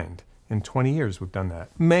combined. In 20 years, we've done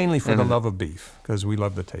that. Mainly for the love of beef, because we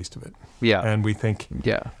love the taste of it. Yeah. And we think...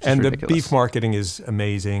 Yeah. And the beef marketing is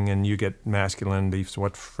amazing, and you get masculine beefs,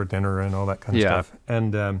 what for dinner, and all that kind of stuff.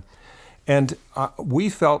 And we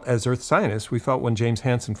felt, as earth scientists, when James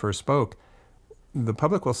Hansen first spoke, the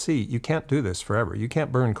public will see, you can't do this forever. You can't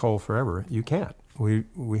burn coal forever. You can't.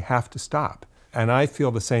 We have to stop. And I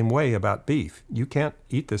feel the same way about beef. You can't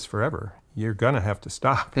eat this forever. You're going to have to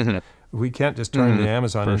stop. Isn't it? We can't just turn the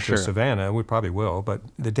Amazon into a savanna. We probably will, but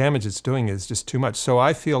the damage it's doing is just too much. So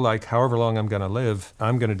I feel like however long I'm going to live,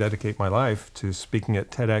 I'm going to dedicate my life to speaking at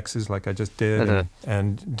TEDx's like I just did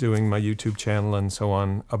and doing my YouTube channel and so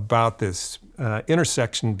on about this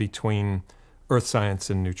intersection between earth science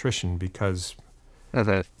and nutrition because,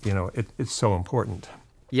 it's so important.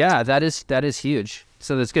 Yeah, that is huge.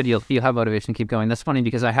 So that's good. You'll have motivation to keep going. That's funny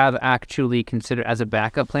because I have actually considered as a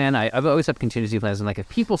backup plan. I've always had contingency plans. And like if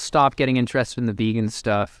people stop getting interested in the vegan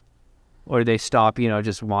stuff or they stop,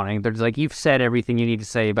 just wanting, there's like, you've said everything you need to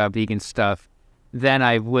say about vegan stuff, then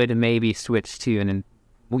I would maybe switch to an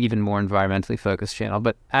even more environmentally focused channel.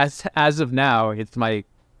 But as of now, it's my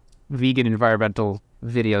vegan environmental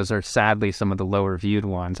videos are sadly some of the lower viewed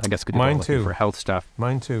ones. I guess Mine too. For health stuff.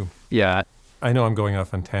 Mine too. Yeah. I know I'm going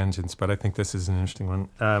off on tangents, but I think this is an interesting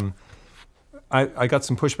one. I got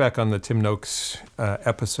some pushback on the Tim Noakes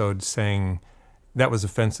episode saying that was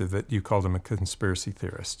offensive that you called him a conspiracy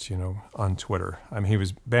theorist, on Twitter. I mean, he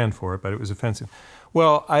was banned for it, but it was offensive.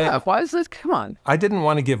 Well, why is this? Come on. I didn't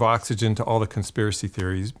want to give oxygen to all the conspiracy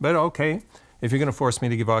theories, but okay, if you're going to force me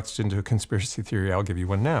to give oxygen to a conspiracy theory, I'll give you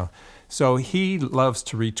one now. So he loves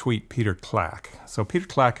to retweet Peter Clack. So Peter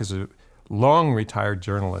Clack is a long retired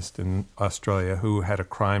journalist in Australia who had a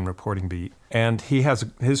crime reporting beat. And he has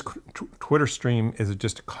his Twitter stream is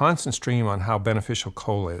just a constant stream on how beneficial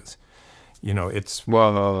coal is. It's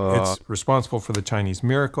responsible for the Chinese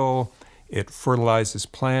miracle. It fertilizes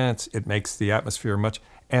plants. It makes the atmosphere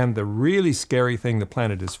And the really scary thing the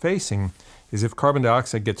planet is facing is if carbon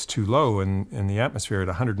dioxide gets too low in the atmosphere at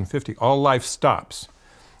 150, all life stops.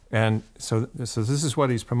 And so this is what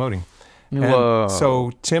he's promoting. Whoa. And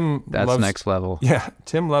so Tim That's next level. Yeah,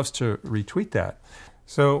 Tim loves to retweet that.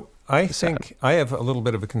 So I think I have a little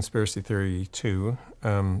bit of a conspiracy theory too.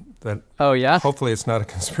 Oh, yeah? Hopefully it's not a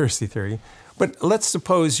conspiracy theory. But let's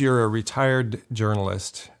suppose you're a retired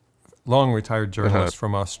journalist, long retired journalist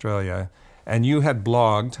from Australia, and you had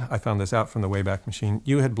blogged, I found this out from the Wayback Machine,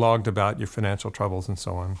 you had blogged about your financial troubles and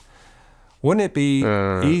so on. Wouldn't it be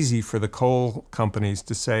easy for the coal companies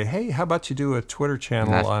to say, hey, how about you do a Twitter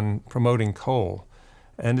channel on promoting coal?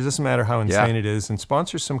 And it doesn't matter how insane it is, and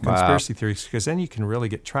sponsor some conspiracy theories, because then you can really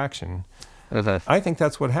get traction. I think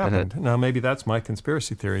that's what happened. Now, maybe that's my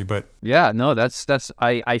conspiracy theory, but... Yeah, no,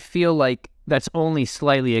 I feel like that's only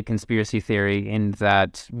slightly a conspiracy theory in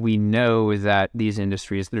that we know that these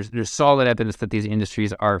industries, there's solid evidence that these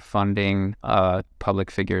industries are funding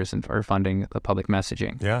public figures and are funding the public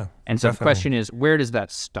messaging. Yeah, and so definitely. The question is, where does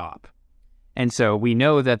that stop? And so we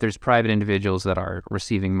know that there's private individuals that are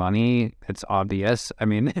receiving money. It's obvious. I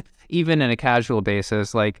mean, even on a casual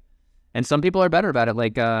basis, and some people are better about it.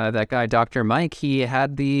 Like that guy, Dr. Mike, he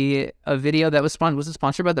had a video that was it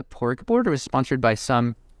sponsored by the Pork Board or was it sponsored by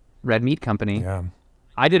some red meat company? Yeah.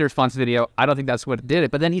 I did a response video. I don't think that's what did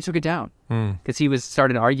it, but then he took it down because he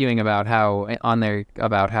started arguing about how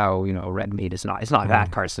red meat is not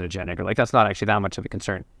that carcinogenic, or that's not actually that much of a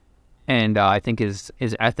concern. And I think his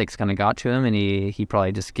ethics kind of got to him, and he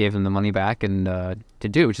probably just gave him the money back and to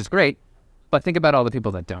do, which is great. But think about all the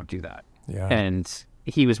people that don't do that. Yeah. And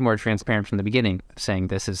he was more transparent from the beginning, saying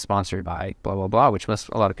this is sponsored by blah, blah, blah, which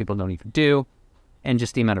a lot of people don't even do. And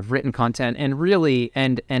just the amount of written content and really,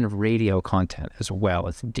 and radio content as well.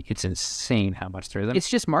 It's insane how much there is. It's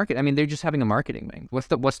just market. I mean, they're just having a marketing wing.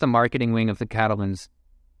 What's the marketing wing of the Cattlemen's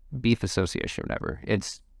Beef Association or whatever?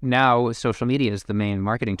 It's now social media is the main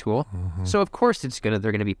marketing tool. Mm-hmm. So of course they're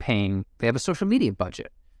going to be paying, they have a social media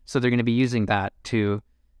budget. So they're going to be using that to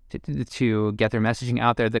get their messaging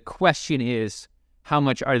out there. The question is, how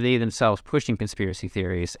much are they themselves pushing conspiracy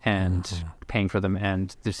theories and paying for them?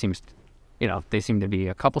 And there seems, they seem to be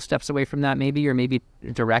a couple steps away from that maybe, or maybe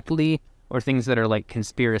directly, or things that are like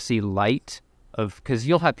conspiracy light because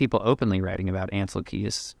you'll have people openly writing about Ansel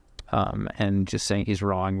Keys and just saying he's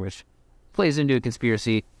wrong, which plays into a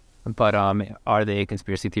conspiracy. But are they a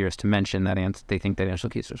conspiracy theorist to mention that they think that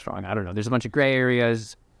Ansel Keys was wrong? I don't know. There's a bunch of gray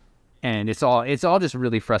areas, and it's all just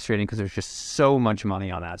really frustrating because there's just so much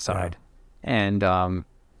money on that side. Yeah. And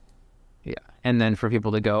and then for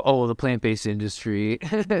people to go, oh, the plant-based industry,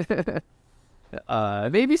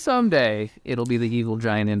 maybe someday it'll be the evil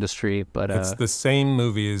giant industry. But it's the same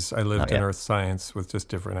movie as I Lived in Earth Science with just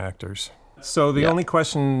different actors. So the only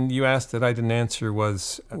question you asked that I didn't answer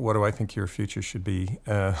was, what do I think your future should be?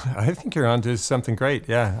 I think you're onto something great.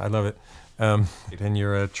 Yeah, I love it. And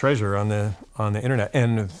you're a treasure on the internet.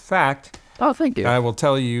 And in fact, oh, thank you. I will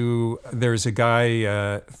tell you, there's a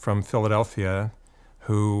guy from Philadelphia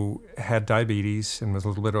who had diabetes and was a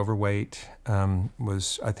little bit overweight.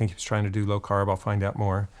 I think he was trying to do low carb. I'll find out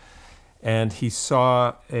more. And he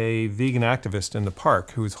saw a vegan activist in the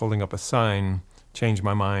park who was holding up a sign, "Change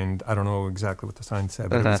my mind." I don't know exactly what the sign said,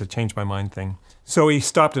 but it was a "change my mind" thing. So he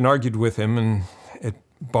stopped and argued with him, and it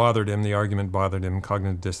bothered him. The argument bothered him,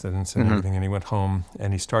 cognitive dissonance and everything. And he went home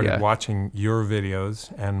and he started watching your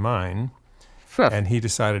videos and mine. And he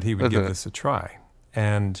decided he would give this a try.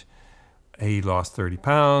 And he lost 30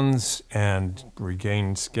 pounds and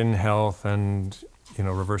regained skin health and,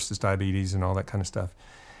 reversed his diabetes and all that kind of stuff.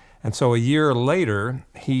 And so a year later,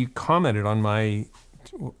 he commented on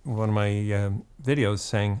one of my videos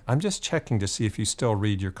saying, "I'm just checking to see if you still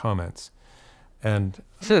read your comments." And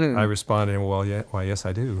I responded, "Well, yeah, why, yes,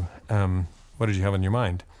 I do. What did you have on your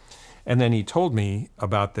mind?" And then he told me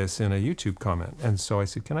about this in a YouTube comment. And so I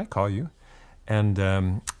said, "Can I call you?" And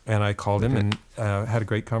I called him and had a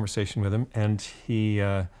great conversation with him. And he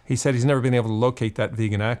said he's never been able to locate that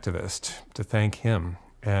vegan activist to thank him.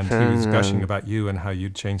 And he was gushing about you and how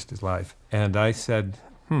you'd changed his life. And I said,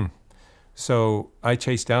 So I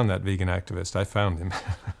chased down that vegan activist. I found him.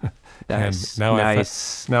 Nice. And now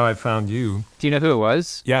Nice. now I found you. Do you know who it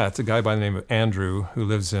was? Yeah, it's a guy by the name of Andrew who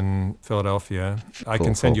lives in Philadelphia. I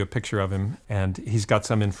can send you a picture of him, and he's got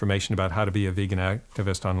some information about how to be a vegan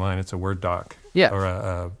activist online. It's a Word doc or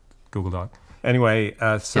a Google Doc. Anyway,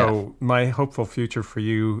 my hopeful future for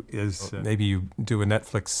you is maybe you do a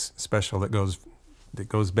Netflix special that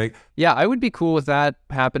goes big. Yeah, I would be cool with that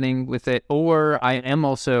happening with it. Or I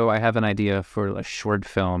have an idea for a short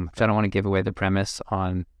film, which I don't want to give away the premise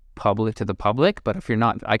on to the public, but if you're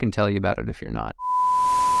not, I can tell you about it if you're not.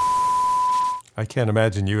 I can't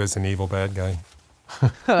imagine you as an evil bad guy.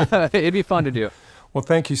 It'd be fun to do. Well,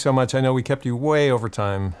 thank you so much. I know we kept you way over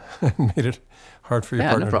time and made it hard for your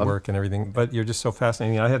partner to work and everything, but you're just so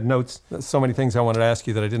fascinating. I had notes, so many things I wanted to ask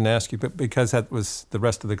you that I didn't ask you, but because the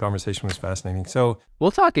rest of the conversation was fascinating. So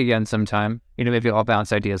we'll talk again sometime. Maybe I'll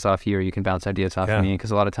bounce ideas off you, or you can bounce ideas off me,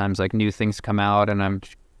 because a lot of times new things come out, and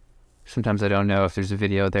sometimes I don't know if there's a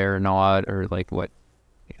video there or not, or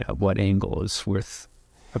what angle is worth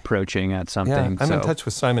approaching at something. Yeah, I'm in touch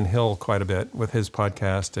with Simon Hill quite a bit with his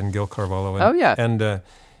podcast and Gil Carvalho. And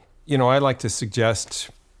I like to suggest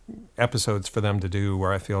episodes for them to do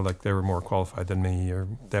where I feel like they were more qualified than me, or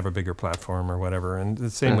they have a bigger platform or whatever. And the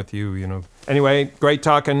same with you, Anyway, great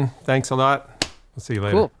talking. Thanks a lot. We'll see you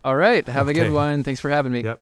later. Cool. All right. Have a good one. Thanks for having me. Yep.